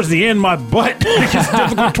 Towards the end, my butt. It gets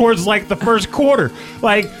difficult towards like the first quarter.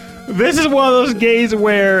 Like, this is one of those games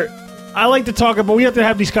where I like to talk about, we have to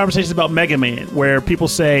have these conversations about Mega Man, where people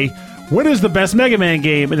say, what is the best Mega Man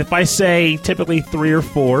game? And if I say typically 3 or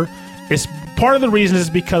 4, it's part of the reason is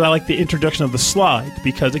because I like the introduction of the slide,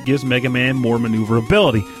 because it gives Mega Man more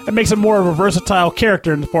maneuverability. It makes him more of a versatile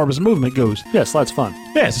character in the far as movement goes. Yeah, slide's fun.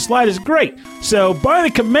 Yes, the slide is great. So,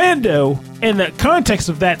 Bionic Commando, in the context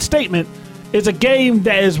of that statement, is a game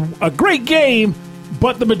that is a great game,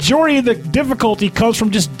 but the majority of the difficulty comes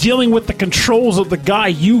from just dealing with the controls of the guy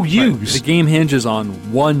you use. The game hinges on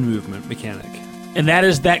one movement mechanic. And that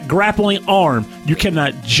is that grappling arm. You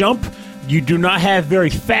cannot jump. You do not have very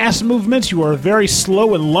fast movements. You are a very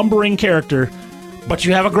slow and lumbering character, but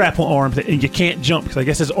you have a grapple arm, and you can't jump, because I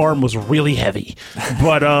guess his arm was really heavy.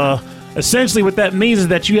 But essentially what that means is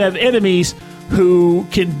that you have enemies who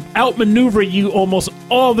can outmaneuver you almost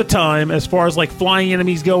all the time as far as like flying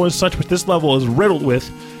enemies go and such, which this level is riddled with.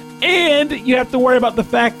 And you have to worry about the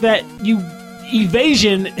fact that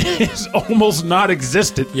evasion is almost not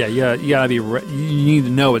existent. Yeah, you gotta be. You need to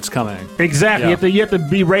know it's coming. Exactly. Yeah. You have to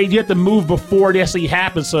be ready. You have to move before it actually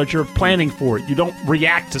happens, so that you're planning for it. You don't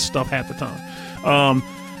react to stuff half the time.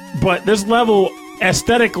 But this level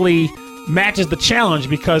aesthetically matches the challenge,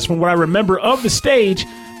 because from what I remember of the stage,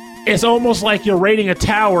 it's almost like you're raiding a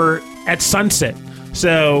tower at sunset.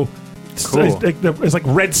 So cool. It's like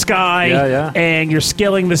red sky, yeah. And you're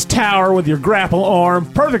scaling this tower with your grapple arm.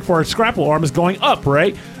 Perfect for a grapple arm is going up,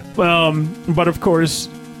 right? But of course,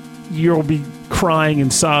 you'll be crying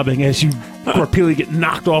and sobbing as you repeatedly get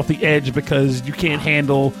knocked off the edge because you can't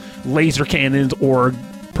handle laser cannons or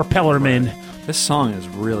propeller men. This song is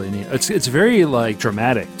really neat. It's very like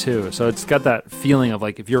dramatic too. So it's got that feeling of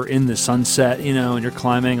like if you're in the sunset, and you're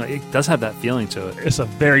climbing, like, it does have that feeling to it. It's a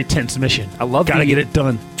very tense mission. I love gotta get it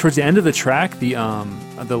done. Towards the end of the track, the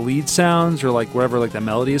lead sounds or like wherever like the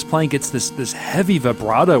melody is playing gets this heavy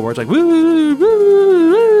vibrato where it's like woo, woo,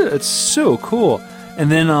 woo. It's so cool.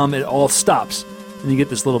 And then it all stops and you get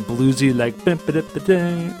this little bluesy like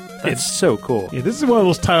That's so cool. Yeah, this is one of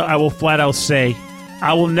those titles I will flat out say.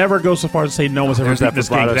 I will never go so far as to say no one's ever beaten this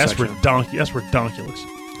game. That's redonkulous.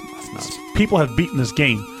 That's nuts. People have beaten this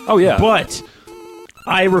game. Oh, yeah. But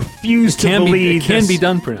I refuse to believe it can be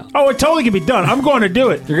done, Pernell. Oh, it totally can be done. I'm going to do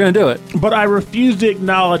it. You're going to do it. But I refuse to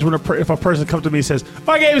acknowledge when if a person comes to me and says,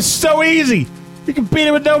 my game is so easy. You can beat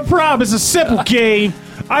it with no problem. It's a simple game.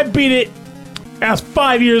 I beat it. I was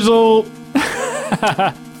 5 years old.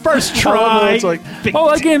 First try. It's like,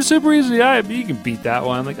 that game's super easy. You can beat that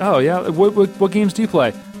one. I'm like, oh, yeah. What games do you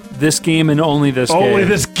play? This game and only this game. Only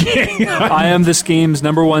this game. I am this game's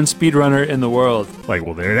 #1 speedrunner in the world. Like,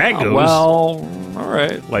 well, there that goes. Well, all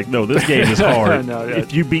right. Like, no, this game is hard. No, yeah.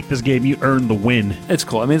 If you beat this game, you earn the win. It's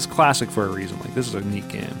cool. I mean, it's classic for a reason. Like, this is a neat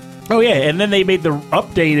game. Oh, yeah, and then they made the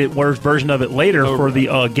updated version of it later for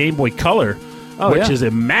the Game Boy Color, which is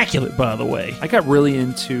immaculate, by the way. I got really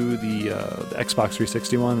into the Xbox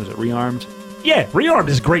 360 one. Was it Rearmed? Yeah, Rearmed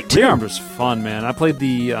is great, too. Rearmed was fun, man. I played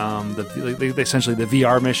essentially the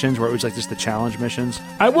VR missions, where it was like just the challenge missions.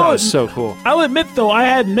 That was so cool. I'll admit, though, I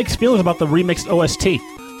had mixed feelings about the remixed OST.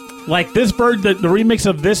 Like, this bird, the remix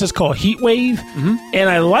of this is called Heatwave, and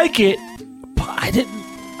I like it, but I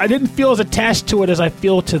didn't feel as attached to it as I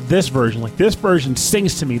feel to this version. Like, this version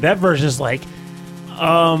sings to me. That version is like,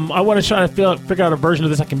 I want to try to figure out a version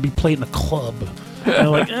of this that can be played in a club. And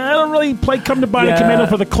I'm like, I don't really play Come to Body Commando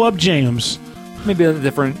for the club jams. Maybe a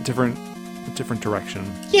different direction.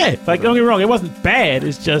 Yeah, like, don't get me wrong, it wasn't bad.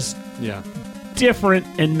 It's just different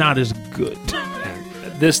and not as good.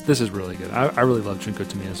 This is really good. I really love Junko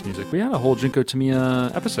Tamiya's music. We had a whole Junko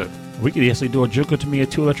Tamiya episode. We could easily do a Junko Tamiya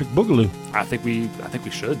 2 Electric Boogaloo. I think we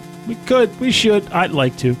should. We could. We should. I'd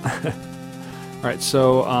like to. All right,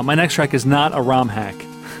 so my next track is not a ROM hack.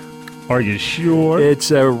 Are you sure? It's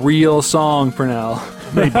a real song, Pernell.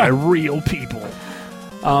 Made by real people.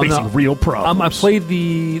 Facing real problems. I played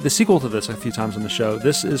the sequel to this a few times on the show.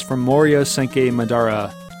 This is from Mario Senki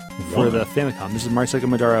Madara for the Famicom. This is Mario Senki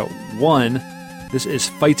Madara 1. This is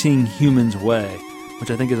Fighting Humans Way,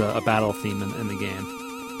 which I think is a battle theme in the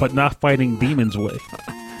game. But not Fighting Demons Way.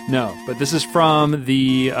 No, but this is from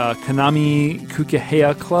the Konami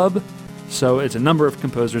Kukeheya Club. So it's a number of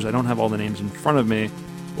composers. I don't have all the names in front of me,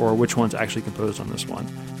 or which one's actually composed on this one.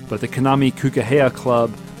 But the Konami Kukeheya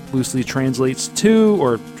Club loosely translates to,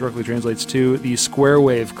 or directly translates to, the Square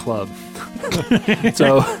Wave Club.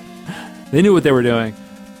 So they knew what they were doing.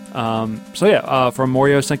 From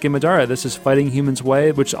Mario Senki Madara, this is Fighting Humans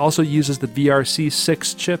Way, which also uses the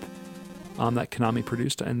VRC6 chip that Konami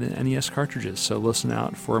produced in the NES cartridges. So listen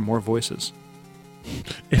out for more voices.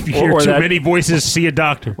 If you hear too many voices, see a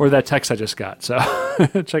doctor. Or that text I just got. So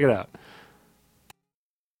check it out.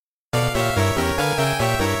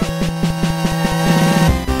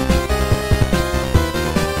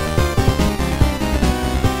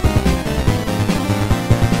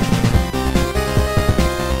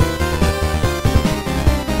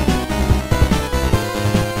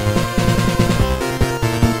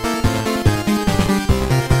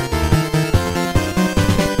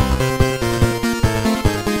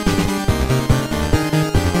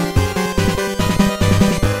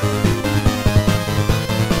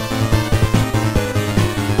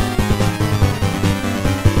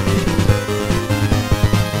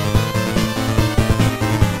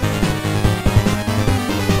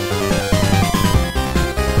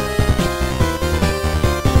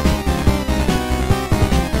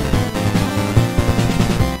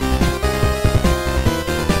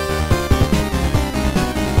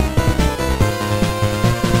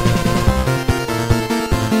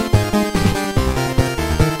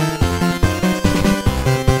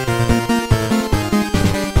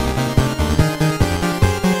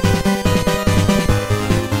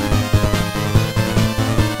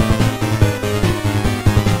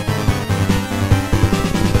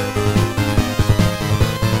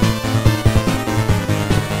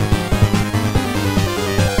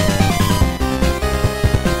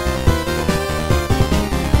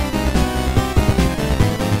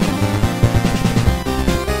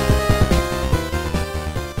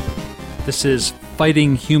 This is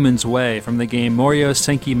Fighting Humans Way from the game Mario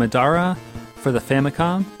Senki Madara for the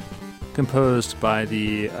Famicom, composed by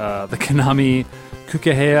the Konami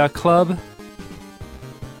Kukeheya Club.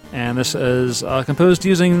 And this is composed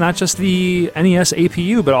using not just the NES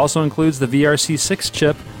APU, but also includes the VRC6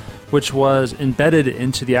 chip, which was embedded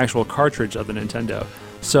into the actual cartridge of the Nintendo.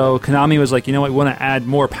 So Konami was like, you know what, we want to add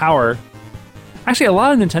more power. Actually, a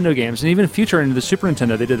lot of Nintendo games, and even future into the Super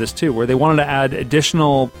Nintendo, they did this too, where they wanted to add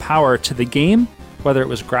additional power to the game, whether it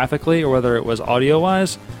was graphically or whether it was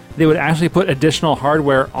audio-wise. They would actually put additional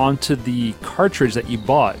hardware onto the cartridge that you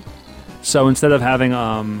bought. So instead of having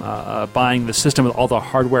buying the system with all the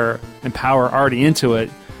hardware and power already into it,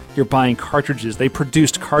 you're buying cartridges. They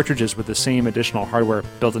produced cartridges with the same additional hardware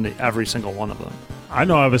built into every single one of them. I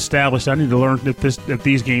know I've established I need to learn if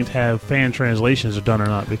these games have fan translations are done or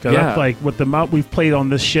not, because I feel like with the amount we've played on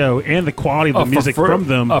this show and the quality of the music from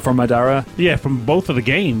them. From Madara? Yeah, from both of the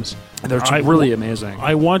games. They're really amazing.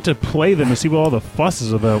 I want to play them and see what all the fuss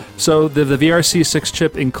is about. So the VRC6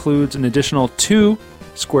 chip includes an additional 2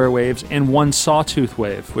 square waves and 1 sawtooth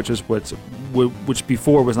wave, which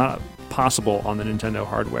before was not possible on the Nintendo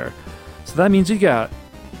hardware. So that means you got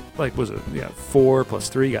 4 plus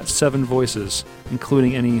 3, you got 7 voices,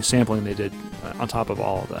 including any sampling they did on top of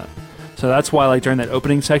all of that. So that's why, like, during that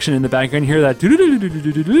opening section in the background, you hear that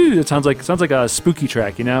it sounds like a spooky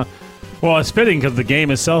track, you know? Well, it's fitting because the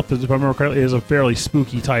game itself, if I remember correctly, is a fairly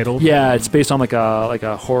spooky title. Yeah, it's based on like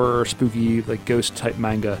a horror, spooky, like ghost type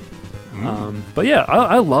manga. But yeah,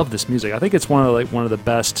 I love this music. I think it's one of the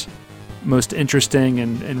best, most interesting,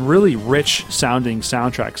 and really rich sounding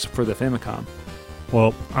soundtracks for the Famicom.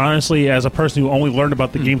 Well, honestly, as a person who only learned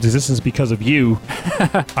about the game's existence because of you,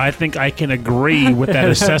 I think I can agree with that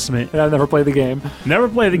assessment. I've never played the game. Never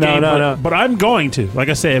played the game, but I'm going to. Like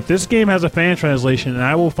I say, if this game has a fan translation, and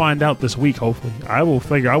I will find out this week, hopefully, I will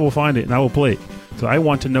find it, and I will play it. So I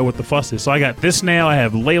want to know what the fuss is. So I got this now. I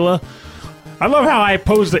have Layla. I love how I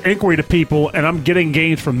pose the inquiry to people, and I'm getting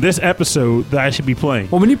games from this episode that I should be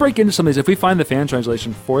playing. Well, when you break into some of these, if we find the fan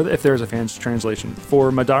translation if there's a fan translation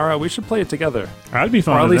for Madara, we should play it together. I'd be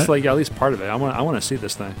fine. Or at with least that. at least part of it. I want to see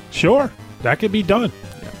this thing. Sure, that could be done.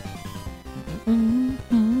 Yeah.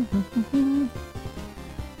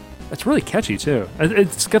 It's really catchy too.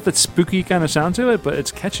 It's got that spooky kind of sound to it, but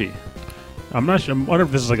it's catchy. I'm not sure. I wonder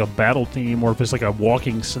if this is like a battle theme or if it's like a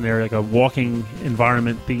walking scenario, like a walking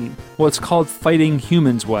environment theme. Well, it's called Fighting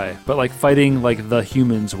Humans Way, but like fighting like the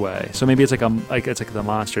humans way. So maybe it's like the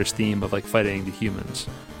monsters theme of like fighting the humans.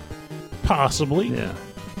 Possibly. Yeah.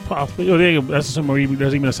 Possibly. Oh, that's something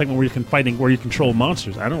there's even a segment where you control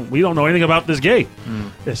monsters. We don't know anything about this game.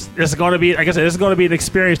 It's going to be. Like I said, this is going to be an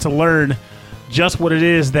experience to learn just what it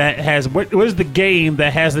is that has. What is the game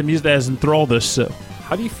that has the music that has enthralled us so?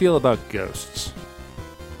 How do you feel about ghosts?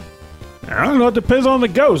 I don't know. It depends on the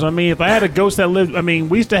ghost. I mean, if I had a ghost that lived... I mean,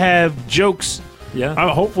 we used to have jokes. Yeah.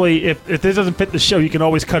 Hopefully, if this doesn't fit the show, you can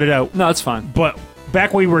always cut it out. No, it's fine. But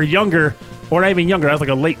back when we were younger, or not even younger, I was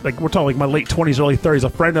we're talking like my late 20s, early 30s, a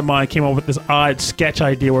friend of mine came up with this odd sketch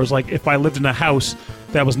idea where it was like, if I lived in a house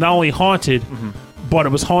that was not only haunted... but it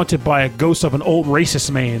was haunted by a ghost of an old racist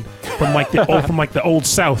man from the old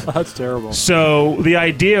South. That's terrible. So the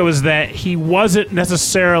idea was that he wasn't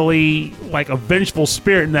necessarily like a vengeful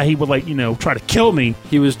spirit, and that he would try to kill me.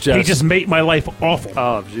 He just made my life awful.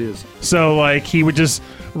 Oh, jeez. So like he would just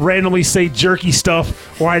randomly say jerky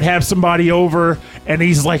stuff, or I'd have somebody over and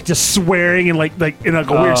he's like just swearing and like in a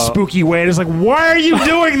weird spooky way. And it's like, why are you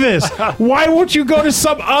doing this? Why won't you go to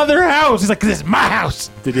some other house? He's like, this is my house.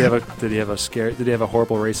 Did he have a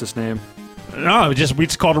horrible racist name? No, we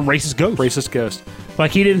just called him Racist Ghost. Racist Ghost.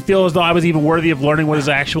 Like he didn't feel as though I was even worthy of learning what his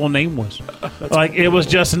actual name was. Like it was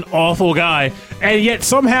just an awful guy, and yet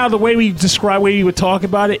somehow the way we would talk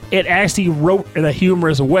about it, it actually wrote in a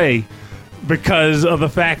humorous way because of the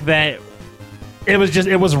fact that it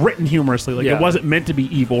was written humorously. Like it wasn't meant to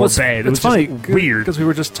be evil or bad. It was funny, just weird because we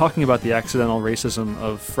were just talking about the accidental racism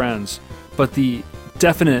of Friends, but the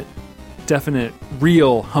definite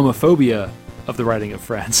real homophobia of the writing of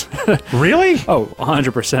Friends. Really? Oh,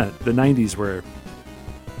 100%. The 90s were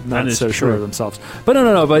not so true. sure of themselves. But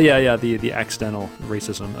no. But yeah, the accidental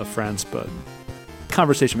racism of Friends. But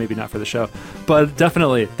conversation maybe not for the show. But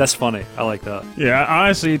definitely, that's funny. I like that. Yeah,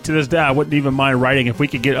 honestly, to this day, I wouldn't even mind writing if we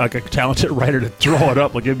could get like a talented writer to draw it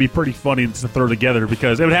up. Like it'd be pretty funny to throw together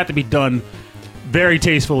because it would have to be done very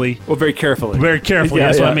tastefully. Well, very carefully. Very carefully,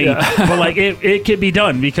 that's what I mean. Yeah. But like it can be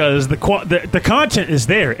done because the content is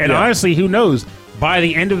there. And honestly, who knows? By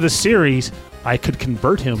the end of the series, I could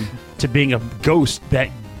convert him to being a ghost that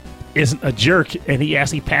isn't a jerk, and he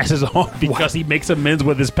actually passes on because he makes amends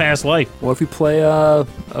with his past life. What if we play a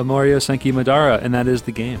Mario Senki Madara, and that is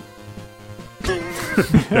the game?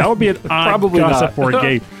 That would be an odd concept for a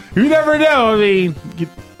game. You never know. I mean,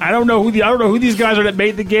 I don't know who these guys are that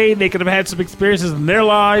made the game. They could have had some experiences in their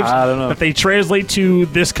lives I don't know. that they translate to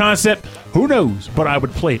this concept. Who knows? But I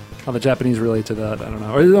would play it. How the Japanese relate to that, I don't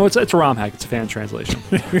know. Or, no, it's a ROM hack. It's a fan translation.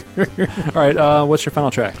 All right, what's your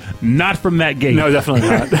final track? Not from that game. No, definitely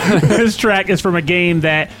not. This track is from a game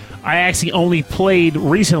that I actually only played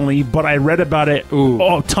recently, but I read about it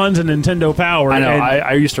tons of Nintendo Power. I know.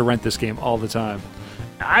 I used to rent this game all the time.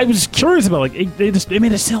 I was curious about it. They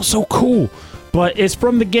made it sound so cool. but it's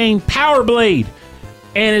from the game Power Blade,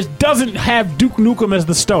 and it doesn't have Duke Nukem as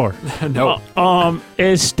the star. No.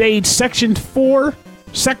 It's stage Sector 4,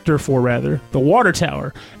 the Water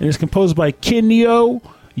Tower, and it's composed by Kinyo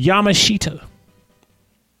Yamashita.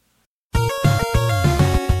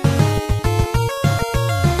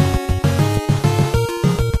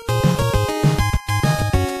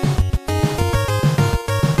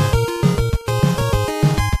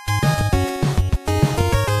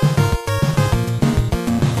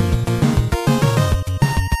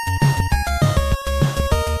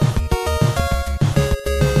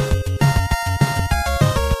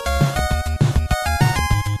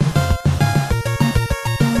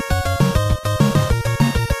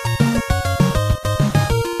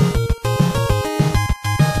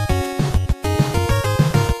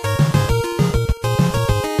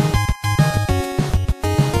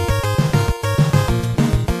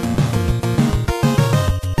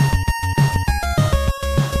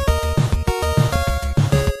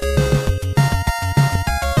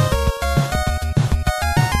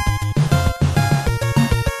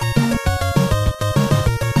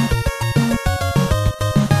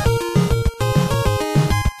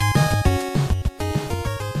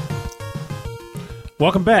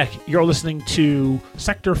 Welcome back. You're listening to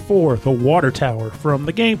Sector 4, the Water Tower, from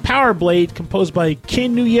the game Power Blade, composed by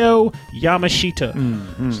Kinuyo Yamashita.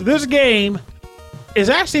 Mm-hmm. So this game is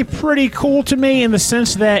actually pretty cool to me in the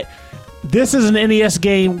sense that this is an NES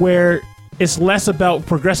game where it's less about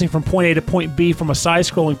progressing from point A to point B from a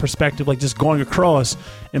side-scrolling perspective, like just going across,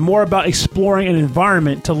 and more about exploring an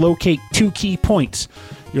environment to locate two key points.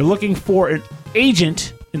 You're looking for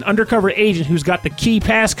an undercover agent who's got the key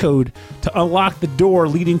passcode to unlock the door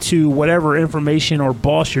leading to whatever information or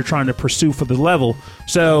boss you're trying to pursue for the level.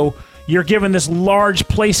 So you're given this large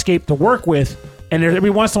playscape to work with, and every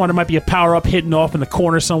once in a while there might be a power-up hidden off in the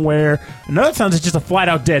corner somewhere. And other times it's just a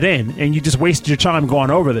flat-out dead end, and you just wasted your time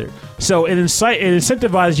going over there. So it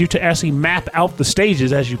incentivizes you to actually map out the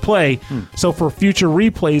stages as you play. So for future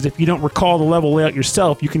replays, if you don't recall the level layout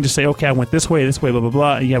yourself, you can just say, okay, I went this way, blah, blah,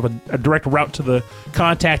 blah, and you have a direct route to the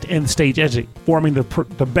contact and the stage exit, forming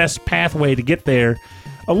the best pathway to get there,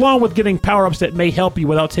 along with getting power-ups that may help you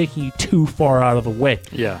without taking you too far out of the way.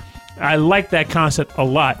 Yeah. I like that concept a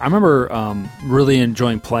lot. I remember really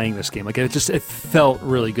enjoying playing this game. Like it felt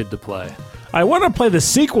really good to play. I want to play the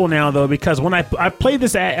sequel now, though, because when I played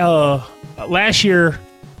this last year,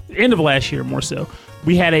 end of last year more so,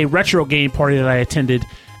 we had a retro game party that I attended,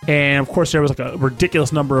 and of course there was like a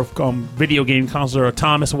ridiculous number of video game consoles. There were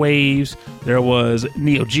Thomas Waves, there was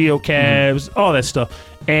Neo Geo Cabs, all that stuff,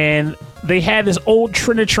 and they had this old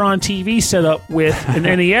Trinitron TV set up with an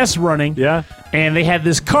NES running, yeah, and they had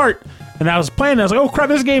this cart. And I was playing it. I was like, oh, crap,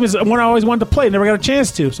 this game is one I always wanted to play. Never got a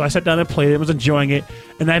chance to. So I sat down and played it. I was enjoying it.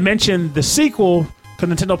 And I mentioned the sequel, because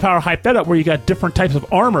Nintendo Power hyped that up, where you got different types of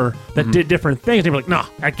armor that did different things. They were like, nah,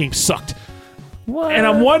 that game sucked. What? And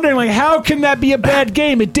I'm wondering, like, how can that be a bad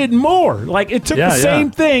game? It did more. Like, it took the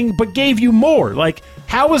same thing, but gave you more. Like,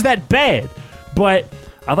 how was that bad? But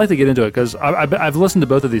I'd like to get into it, because I've listened to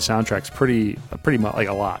both of these soundtracks pretty much, like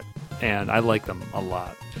a lot. And I like them a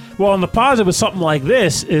lot. Well, and the positive with something like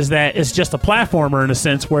this is that it's just a platformer in a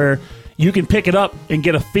sense where you can pick it up and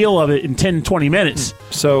get a feel of it in 10, 20 minutes.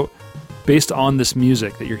 So, based on this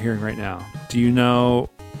music that you're hearing right now, do you know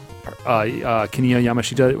Kinuyo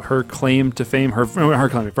Yamashita, her claim to fame,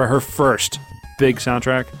 for her first big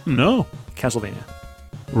soundtrack? No. Castlevania.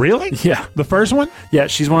 Really? Yeah. The first one? Yeah,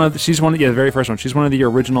 the very first one. She's one of the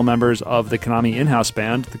original members of the Konami in-house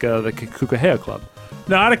band, the Kukahea Club.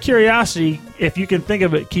 Now, out of curiosity, if you can think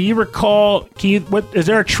of it, can you recall? Is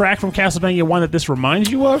there a track from Castlevania 1 that this reminds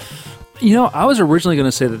you of? You know, I was originally going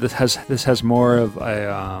to say that this has more of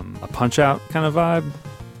a Punch-Out kind of vibe,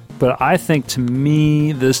 but I think to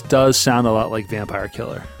me this does sound a lot like Vampire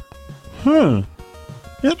Killer.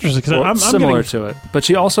 Interesting. I'm similar to it. But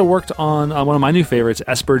she also worked on one of my new favorites,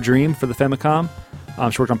 Esper Dream, for the Famicom.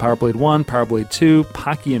 She worked on Power Blade 1, Power Blade 2,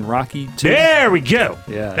 Pocky and Rocky 2. There we go.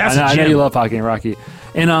 Yeah, I know you love Pocky and Rocky.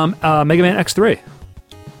 And Mega Man X3.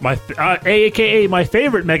 A.k.a. my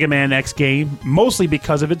favorite Mega Man X game, mostly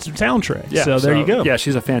because of its soundtrack. Yeah, so there you go. Yeah,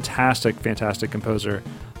 she's a fantastic composer.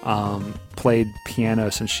 Played piano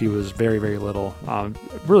since she was very, very little.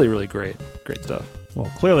 Really, really great stuff.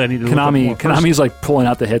 Well, clearly I need to Konami's like pulling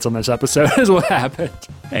out the hits on this episode is what happened.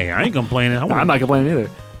 Hey, I ain't complaining. I'm not complaining either.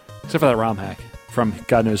 Except for that ROM hack. from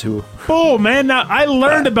God knows who. Oh man, now I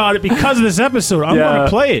learned about it because of this episode. I'm going to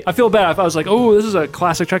play it. I feel bad. I was like, oh, this is a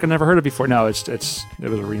classic track. I never heard it before. No, it was a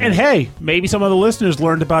remake. And hey, maybe some of the listeners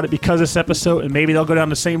learned about it because of this episode, and maybe they'll go down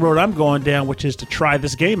the same road I'm going down, which is to try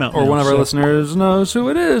this game out. Or one of our listeners knows who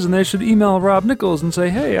it is, and they should email Rob Nichols and say,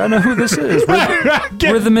 hey, I know who this is.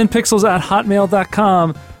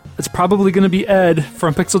 Rhythmandpixels@hotmail.com. It's probably going to be Ed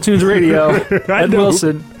from Pixel Tunes Radio. Ed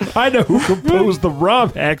Wilson. I know who composed the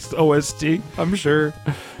Rob Hacks OST. I'm sure.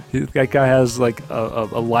 That guy has like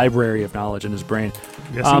a library of knowledge in his brain.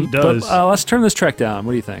 Yes, he does. But, let's turn this track down.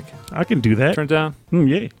 What do you think? I can do that. Turn it down?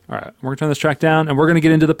 Yeah. All right. We're going to turn this track down, and we're going to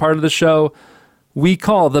get into the part of the show we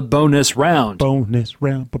call the bonus round. Bonus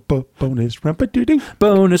round. Bonus round. Bonus round.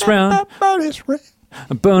 Bonus round.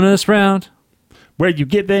 Bonus round. Where you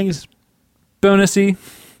get things bonusy.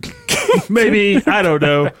 Maybe. I don't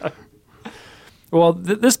know. Well,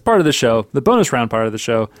 this part of the show, the bonus round part of the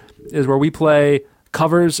show, is where we play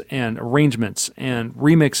covers and arrangements and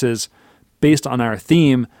remixes based on our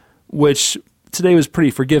theme, which today was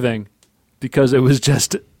pretty forgiving because it was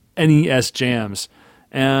just NES Jams.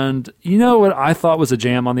 And you know what I thought was a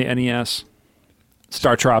jam on the NES?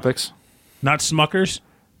 Star Tropics. Not Smuckers?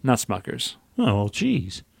 Not Smuckers. Oh, well,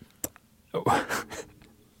 geez.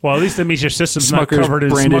 Well, at least that means your system's not covered in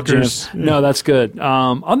Smuckers. Yeah. No, that's good.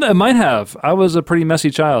 It might have. I was a pretty messy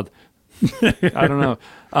child. I don't know.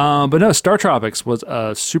 But no, Star Tropics was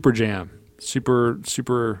a super jam.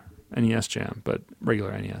 Super NES jam, but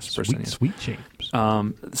regular NES. First NES. Sweet jams.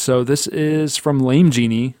 So this is from Lame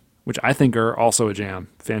Genie, which I think are also a jam.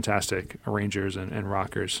 Fantastic arrangers and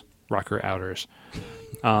rocker outers.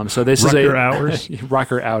 So this is a outers?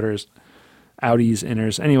 rocker outers. Outies,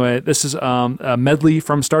 inners. Anyway, this is a medley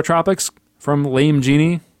from Star Tropics from Lame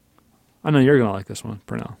Genie. I know you're going to like this one,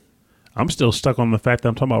 Pernell. I'm still stuck on the fact that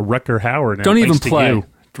I'm talking about Rucker Hauer now. Don't even play.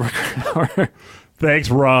 Rucker Hauer.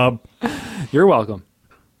 Thanks, Rob. You're welcome.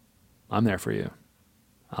 I'm there for you.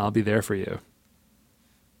 I'll be there for you.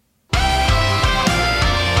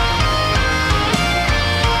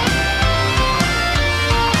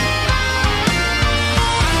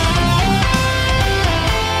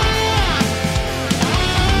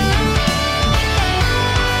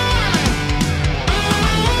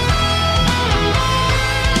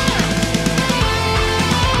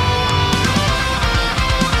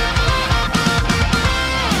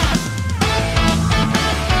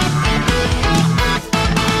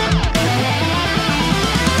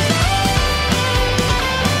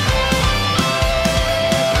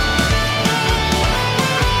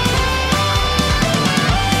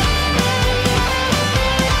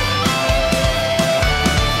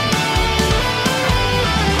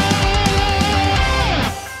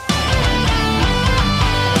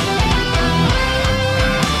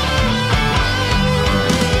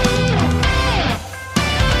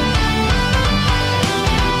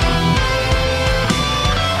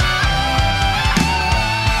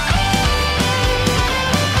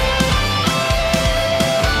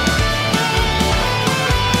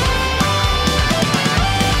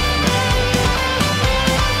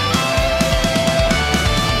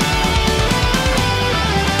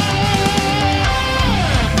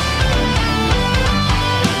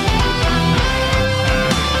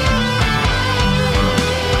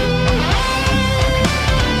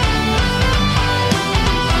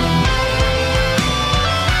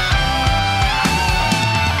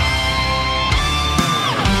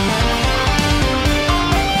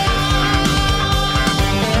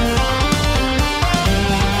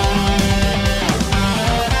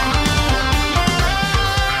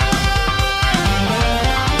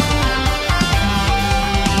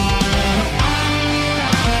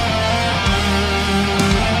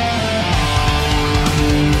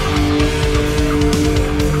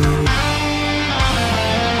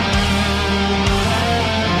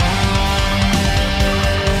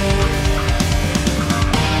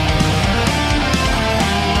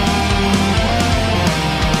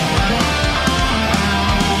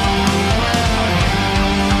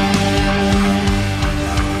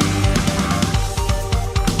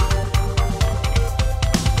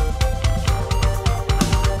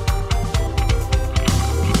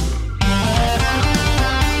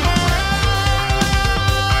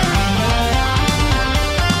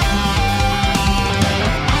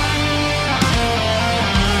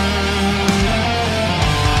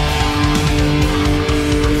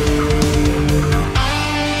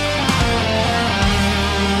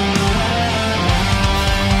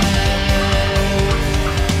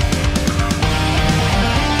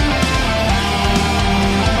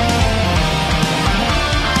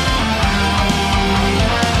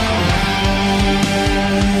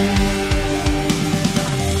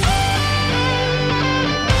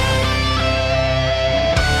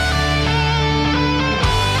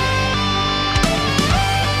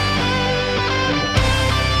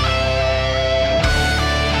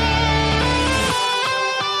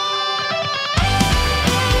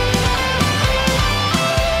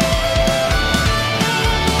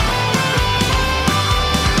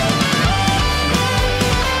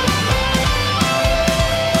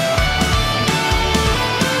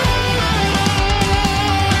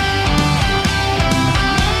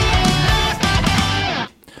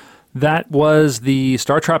 That was the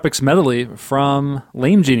Star Tropics medley from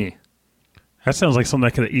Lame Genie. That sounds like something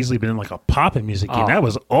that could have easily been in like a poppin' music game. That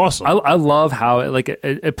was awesome. I love how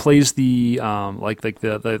it plays the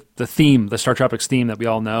the theme, the Star Tropics theme that we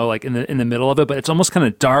all know, like in the middle of it, but it's almost kind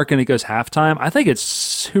of dark and it goes halftime. I think it's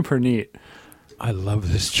super neat. I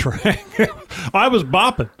love this track. I was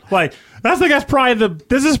bopping. Like this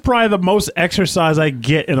is probably the most exercise I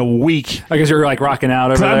get in a week. I guess you're like rocking out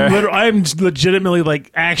over there. I'm legitimately like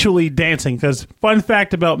actually dancing. Because fun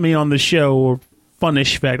fact about me on the show, or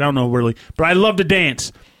funnish fact, I don't know really, but I love to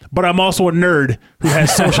dance. But I'm also a nerd who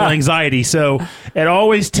has social anxiety, so it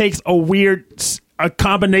always takes a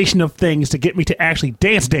combination of things to get me to actually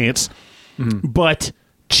dance. Mm-hmm. But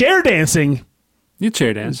chair dancing, you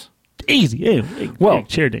chair dance. Easy. Yeah,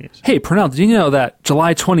 chair dance. Hey, Pernell, did you know that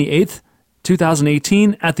July 28th,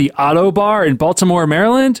 2018, at the Auto Bar in Baltimore,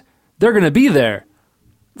 Maryland, they're going to be there.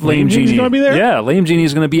 Lame Genie's going to be there? Yeah, Lame Genie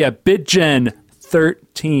is going to be at BitGen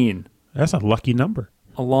 13. That's a lucky number.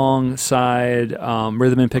 Alongside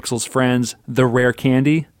Rhythm and Pixel's friends, The Rare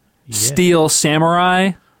Candy, Steel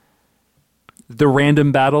Samurai, The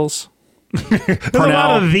Random Battles. There's a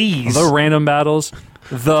lot of these. The Random Battles.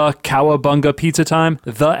 The Cowabunga Pizza Time,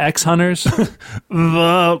 The X Hunters,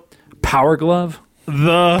 the Power Glove.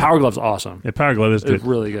 The Power Glove's awesome. Yeah, Power Glove is good. It's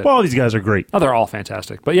really good. Well, all these guys are great. Oh, they're all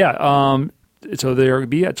fantastic. But yeah, so they'll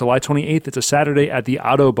be at July 28th. It's a Saturday at the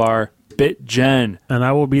Auto Bar, BitGen. And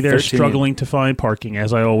I will be there 13. struggling to find parking,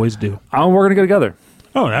 as I always do. We're going to go together.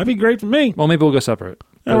 Oh, that'd be great for me. Well, maybe we'll go separate.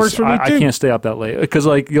 That works for me, too. I can't stay up that late. Because,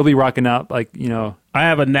 like, you'll be rocking out, like, you know... I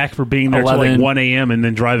have a knack for being there till like 1 a.m. and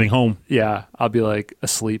then driving home. Yeah, I'll be like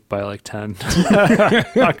asleep by like 10.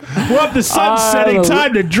 Well, the sun's setting,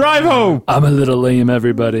 time to drive home. I'm a little lame,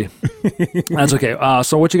 everybody. That's okay.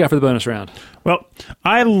 So what you got for the bonus round? Well,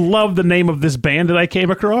 I love the name of this band that I came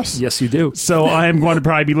across. Yes, you do. So I am going to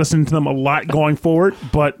probably be listening to them a lot going forward,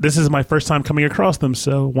 but this is my first time coming across them,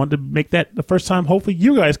 so wanted to make that the first time. Hopefully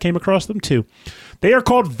you guys came across them too. They are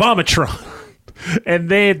called Vomitron. And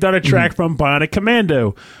they've done a track from Bionic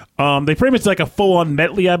Commando. They pretty much like a full-on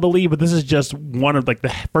medley, I believe, but this is just one of like the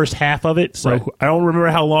first half of it. So I don't remember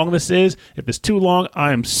how long this is. If it's too long,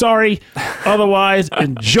 I am sorry. Otherwise,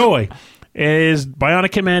 enjoy. It is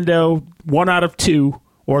Bionic Commando 1 out of 2,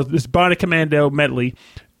 or this Bionic Commando medley,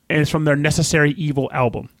 and it's from their Necessary Evil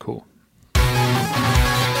album. Cool.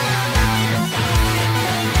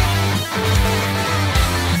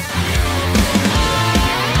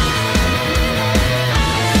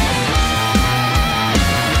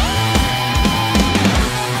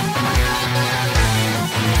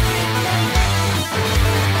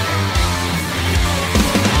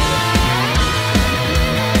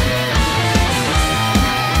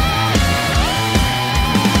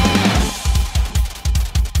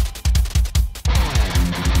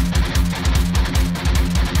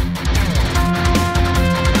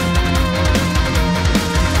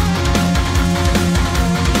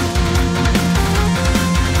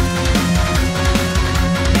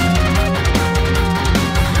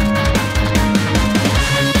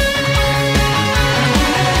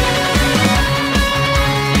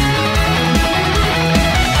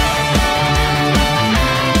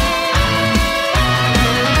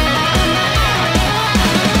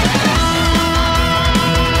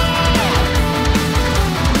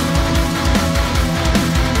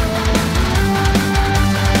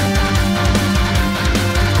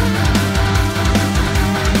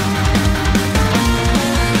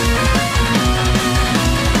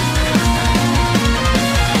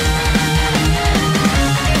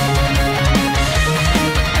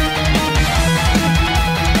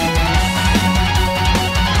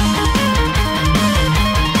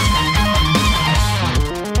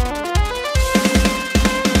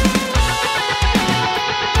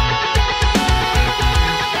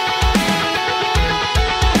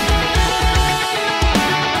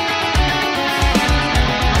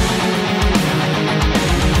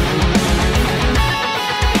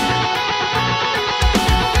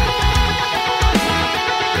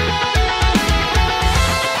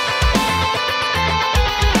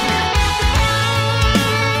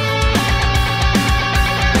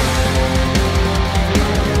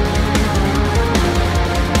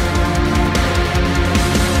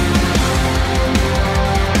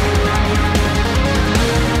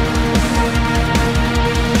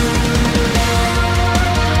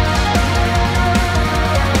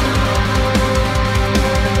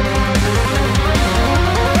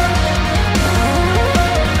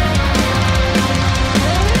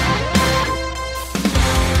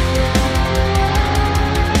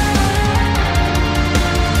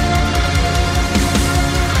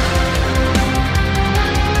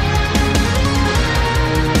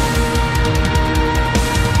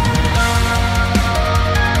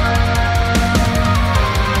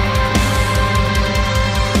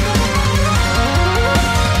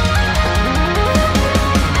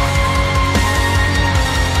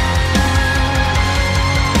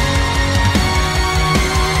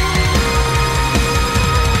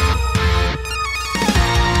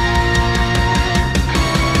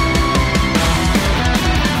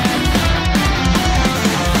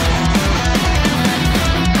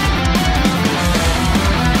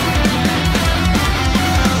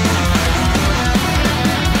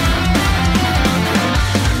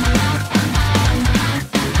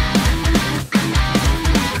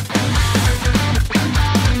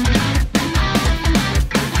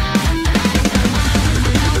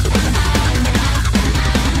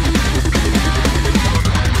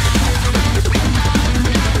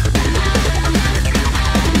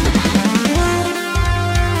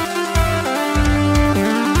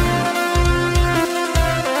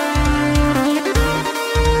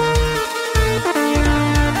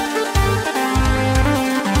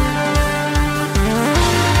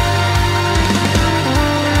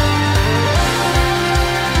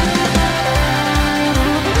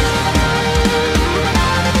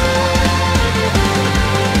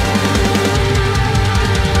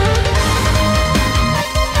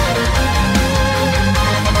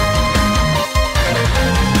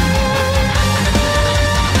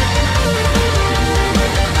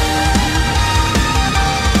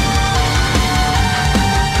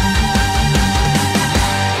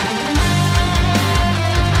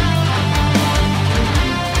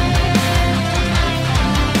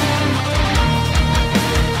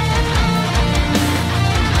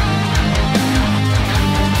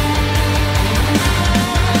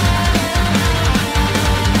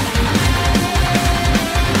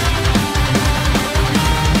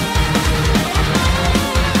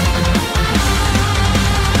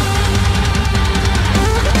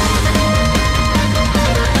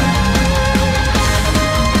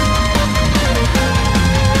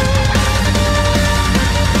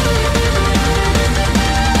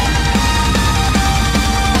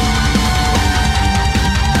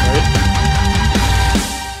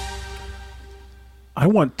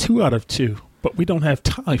 want 2 out of 2, but we don't have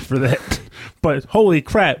time for that. But holy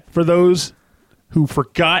crap, for those who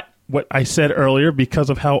forgot what I said earlier because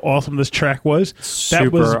of how awesome this track was. Super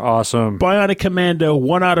that was awesome. Bionic Commando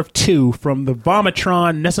 1 out of 2 from the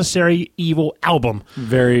Vomitron Necessary Evil album.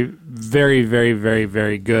 Very, very, very, very,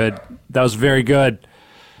 very good. That was very good.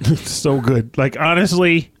 So good. Like,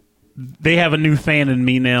 honestly, they have a new fan in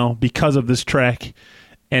me now because of this track,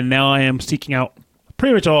 and now I am seeking out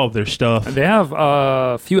pretty much all of their stuff. They have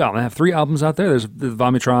a few albums. They have 3 albums out there. There's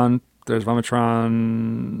Vomitron. There's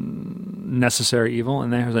Vomitron Necessary Evil,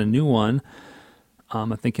 and there's a new one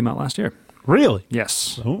I think came out last year. Really?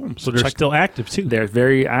 Yes. Oh, so they're still active, too. They're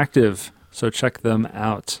very active, so check them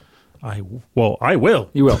out. I will.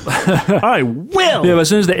 You will. I will! Yeah, but as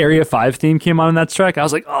soon as the Area 5 theme came on in that track, I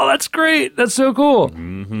was like, oh, that's great. That's so cool.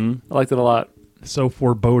 Mm-hmm. I liked it a lot. So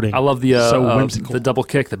foreboding. I love the so whimsical. the double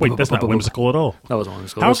kick. Wait, that's not whimsical at all. That wasn't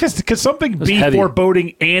whimsical. How could something be heavy.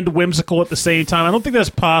 foreboding and whimsical at the same time? I don't think that's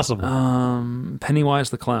possible. Pennywise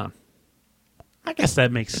the Clown. I guess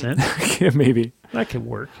that makes sense. Yeah, maybe. That could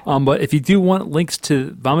work. But if you do want links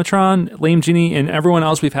to Vomitron, Lame Genie, and everyone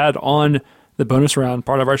else we've had on the bonus round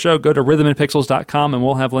part of our show, go to rhythmandpixels.com and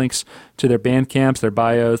we'll have links to their Bandcamps, their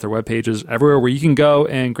bios, their web pages, everywhere where you can go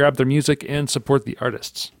and grab their music and support the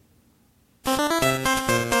artists.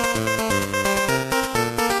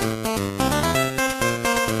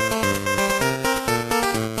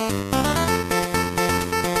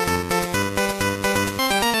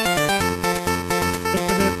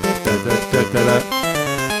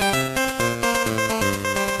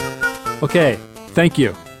 Okay, thank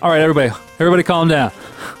you. All right, everybody calm down.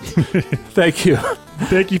 Thank you.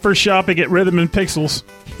 Thank you for shopping at Rhythm and Pixels.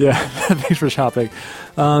 Yeah, thanks for shopping.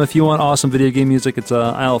 If you want awesome video game music, it's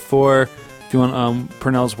aisle 4. If you want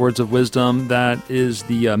Purnell's Words of Wisdom, that is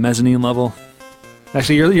the mezzanine level.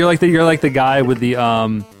 Actually, you're like the guy with the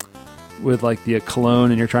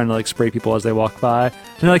cologne, and you're trying to like spray people as they walk by.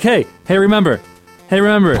 And you're like, hey, remember.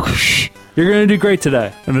 You're going to do great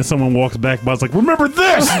today. And then someone walks back by, it's like, remember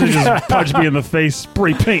this! And they just punch me in the face,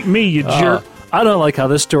 spray paint me, you jerk. I don't like how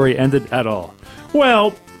this story ended at all.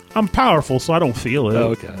 Well, I'm powerful, so I don't feel it.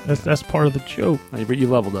 Oh, okay. That's part of the joke. You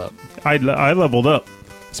leveled up. I leveled up.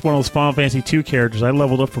 It's one of those Final Fantasy 2 characters. I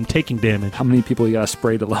leveled up from taking damage. How many people you got to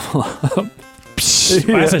spray to level up? I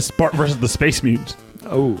said Spartan versus the Space Mutants.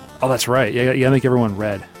 Oh, that's right. You got to make everyone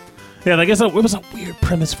red. Yeah, I guess it was a weird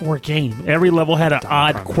premise for a game. Every level had an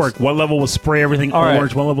odd quirk. One level was spray everything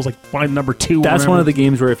orange. One level was like find number 2. That's one of the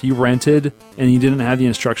games where if you rented and you didn't have the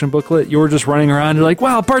instruction booklet, you were just running around. You're like,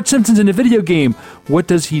 wow, Bart Simpson's in a video game. What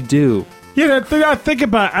does he do? Yeah, think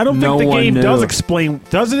about it. I don't think the game does explain.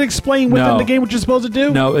 Does it explain within the game what you're supposed to do?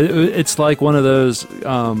 No, it's like one of those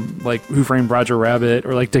like Who Framed Roger Rabbit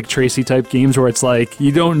or like Dick Tracy type games where it's like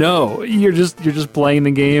you don't know. You're just playing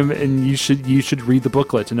the game, and you should read the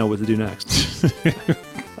booklet to know what to do next.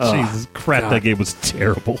 Jesus crap, God. That game was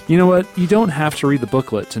terrible. You know what? You don't have to read the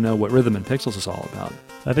booklet to know what Rhythm and Pixels is all about.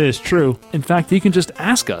 That is true. In fact, you can just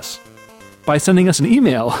ask us by sending us an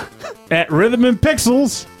email at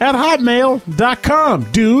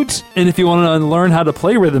rhythmandpixels@hotmail.com, dudes. And if you want to learn how to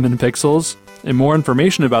play Rhythm and Pixels and more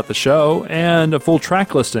information about the show and a full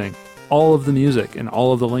track listing, all of the music and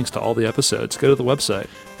all of the links to all the episodes, go to the website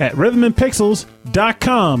at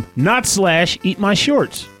rhythmandpixels.com, not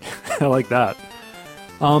 /eatmyshorts. I like that.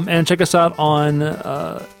 And check us out on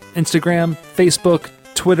Instagram, Facebook,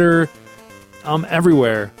 Twitter,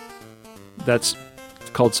 everywhere. That's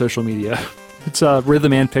called social media. It's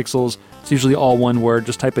Rhythm and Pixels. It's usually all one word.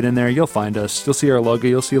 Just type it in there. You'll find us. You'll see our logo.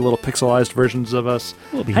 You'll see little pixelized versions of us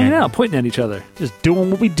hanging out, pointing at each other. Just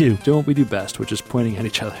doing what we do. Doing what we do best, which is pointing at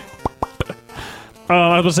each other.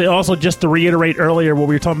 I was going to say also, just to reiterate earlier what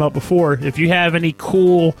we were talking about before, if you have any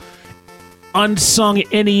cool unsung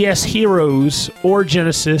NES heroes or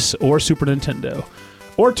Genesis or Super Nintendo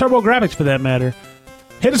or TurboGrafx for that matter,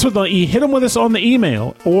 hit them with us on the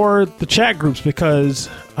email or the chat groups, because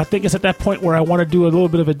I think it's at that point where I want to do a little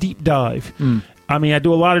bit of a deep dive. I mean, I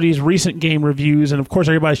do a lot of these recent game reviews, and of course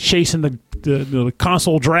everybody's chasing the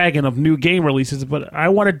console dragon of new game releases, but I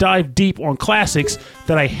want to dive deep on classics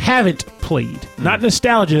that I haven't played. Not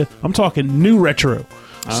nostalgia, I'm talking new retro.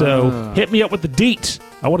 So hit me up with the deets.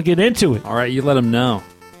 I want to get into it. All right, you let them know.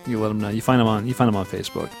 You find them on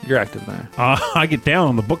Facebook. You're active there. I get down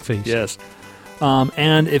on the book face. Yes.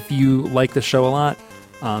 And if you like the show a lot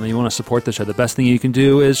and you want to support the show, the best thing you can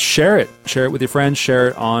do is share it. Share it with your friends. Share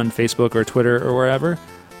it on Facebook or Twitter or wherever.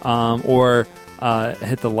 Or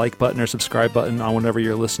hit the like button or subscribe button on whatever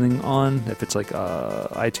you're listening on, if it's like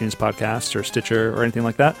iTunes Podcasts or Stitcher or anything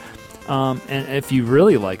like that. And if you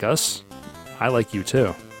really like us, I like you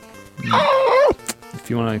too. If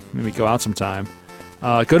you want to maybe go out sometime,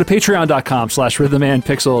 go to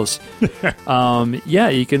patreon.com/rhythmandpixels. Yeah,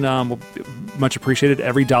 you can. Much appreciated.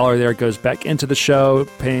 Every dollar there goes back into the show,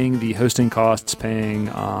 paying the hosting costs, paying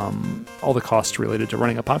all the costs related to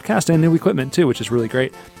running a podcast and new equipment too, which is really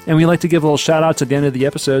great. And we like to give little shout outs at the end of the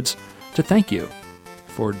episodes to thank you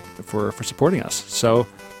for supporting us. So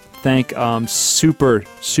thank super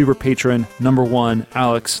patron number 1,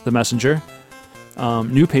 Alex the Messenger.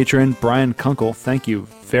 New patron Brian Kunkel, thank you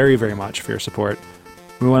very, very much for your support.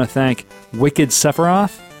 We want to thank Wicked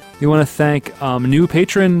Sephiroth. We want to thank new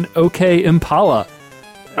patron OK Impala.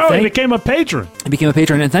 He became a patron. He became a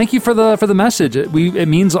patron, and thank you for the message. It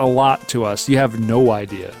means a lot to us. You have no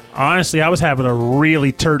idea. Honestly, I was having a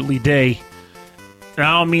really turtly day. And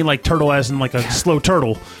I don't mean like turtle as in like a slow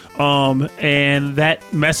turtle. And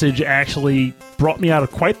that message actually brought me out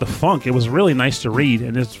of quite the funk. It was really nice to read,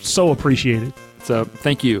 and it's so appreciated. So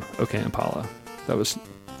thank you, OK Impala. That was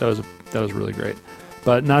really great.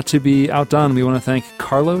 But not to be outdone, we want to thank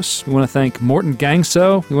Carlos. We want to thank Morton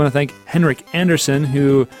Gangso. We want to thank Henrik Anderson,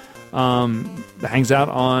 who hangs out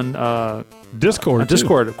on Discord.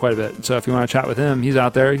 Discord quite a bit. So if you want to chat with him, he's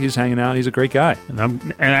out there. He's hanging out. He's a great guy. And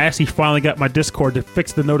I actually finally got my Discord to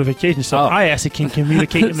fix the notifications, so I actually can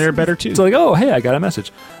communicate in there better too. It's like, oh, hey, I got a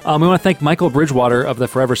message. We want to thank Michael Bridgewater of the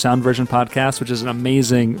Forever Sound Version podcast, which is an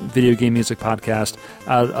amazing video game music podcast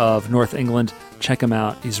out of North England. Check him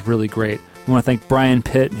out. He's really great. We want to thank Brian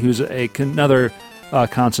Pitt, who's another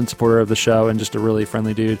constant supporter of the show and just a really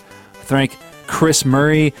friendly dude. Thank Chris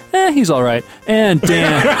Murray, he's all right, and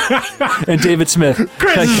Dan and David Smith.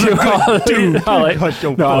 Chris is a good dude. I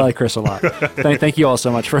like Chris a lot. Thank you all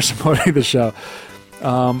so much for supporting the show.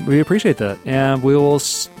 We appreciate that, and we'll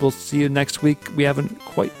see you next week. We haven't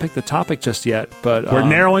quite picked the topic just yet, but we're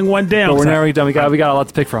narrowing one down. But we're narrowing down. We got a lot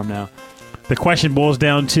to pick from now. The question boils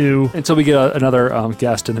down to... Until we get another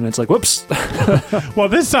guest, and then it's like, whoops. Well,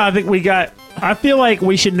 this time I feel like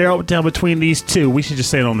we should narrow it down between these two. We should just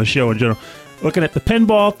say it on the show in general. Looking at the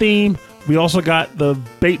pinball theme, we also got the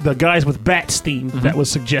guys with bats theme that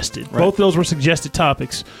was suggested. Right. Both of those were suggested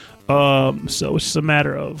topics. So it's just a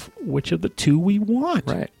matter of which of the two we want.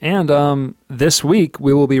 Right. And this week,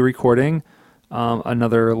 we will be recording...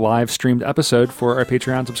 another live streamed episode for our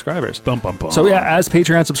Patreon subscribers. Bum, bum, bum. So yeah, as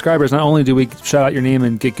Patreon subscribers, not only do we shout out your name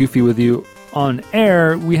and get goofy with you on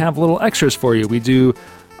air, we have little extras for you. We do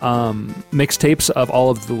mixtapes of all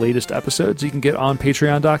of the latest episodes you can get on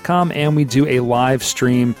patreon.com, and we do a live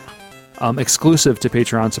stream exclusive to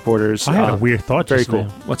Patreon supporters. I had a weird thought very just cool.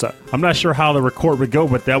 now. What's up? I'm not sure how the record would go,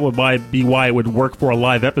 but that would be why it would work for a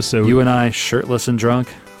live episode. You and I, shirtless and drunk.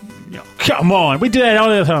 Come on, we do that all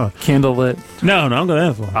the time. Candlelit. No, I'm going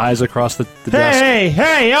to have eyes across the desk.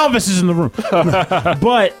 Hey, Elvis is in the room.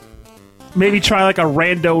 But maybe try like a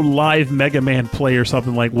rando live Mega Man play or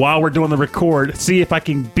something, like while we're doing the record, see if I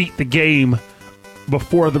can beat the game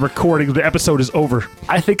before the recording, the episode is over.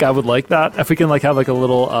 I think I would like that. If we can like have like a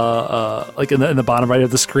little like in the bottom right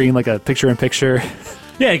of the screen, like a picture-in-picture.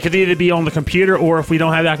 Yeah, it could either be on the computer, or if we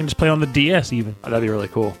don't have that, I can just play on the DS even. Oh, that'd be really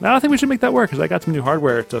cool. Now, I think we should make that work, because I got some new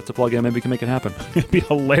hardware to plug in. Maybe we can make it happen. It'd be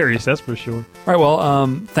hilarious, that's for sure. All right, well,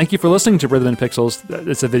 thank you for listening to Rhythm and Pixels.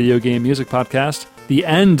 It's a video game music podcast. The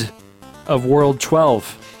end of World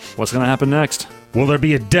 12. What's going to happen next? Will there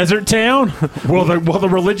be a desert town? Will the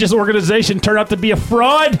religious organization turn out to be a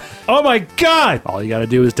fraud? Oh my God! All you got to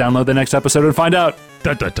do is download the next episode and find out.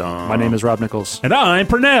 Dun, dun, dun. My name is Rob Nichols. And I'm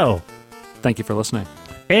Purnell. Thank you for listening.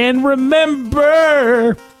 And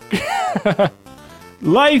remember,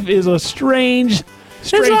 life is a strange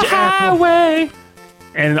it's a highway.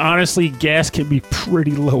 And honestly, gas can be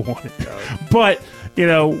pretty low on it. But, you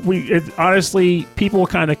know, honestly, people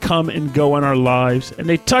kind of come and go in our lives, and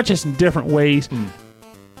they touch us in different ways.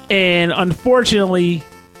 And unfortunately,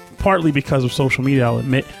 partly because of social media, I'll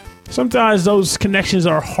admit, sometimes those connections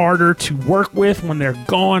are harder to work with when they're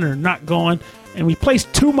gone or not gone. And we place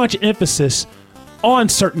too much emphasis on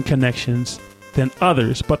certain connections than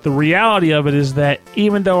others. But the reality of it is that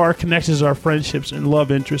even though our connections, our friendships, and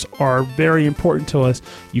love interests are very important to us,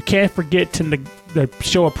 you can't forget to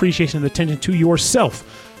show appreciation and attention to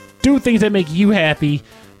yourself. Do things that make you happy.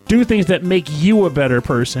 Do things that make you a better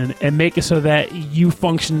person, and make it so that you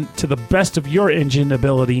function to the best of your engine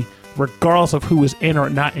ability, regardless of who is in or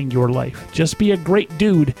not in your life. Just be a great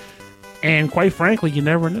dude. And quite frankly, you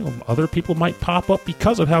never know. Other people might pop up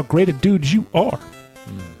because of how great a dude you are.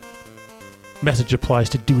 Message applies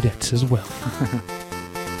to dudettes as well.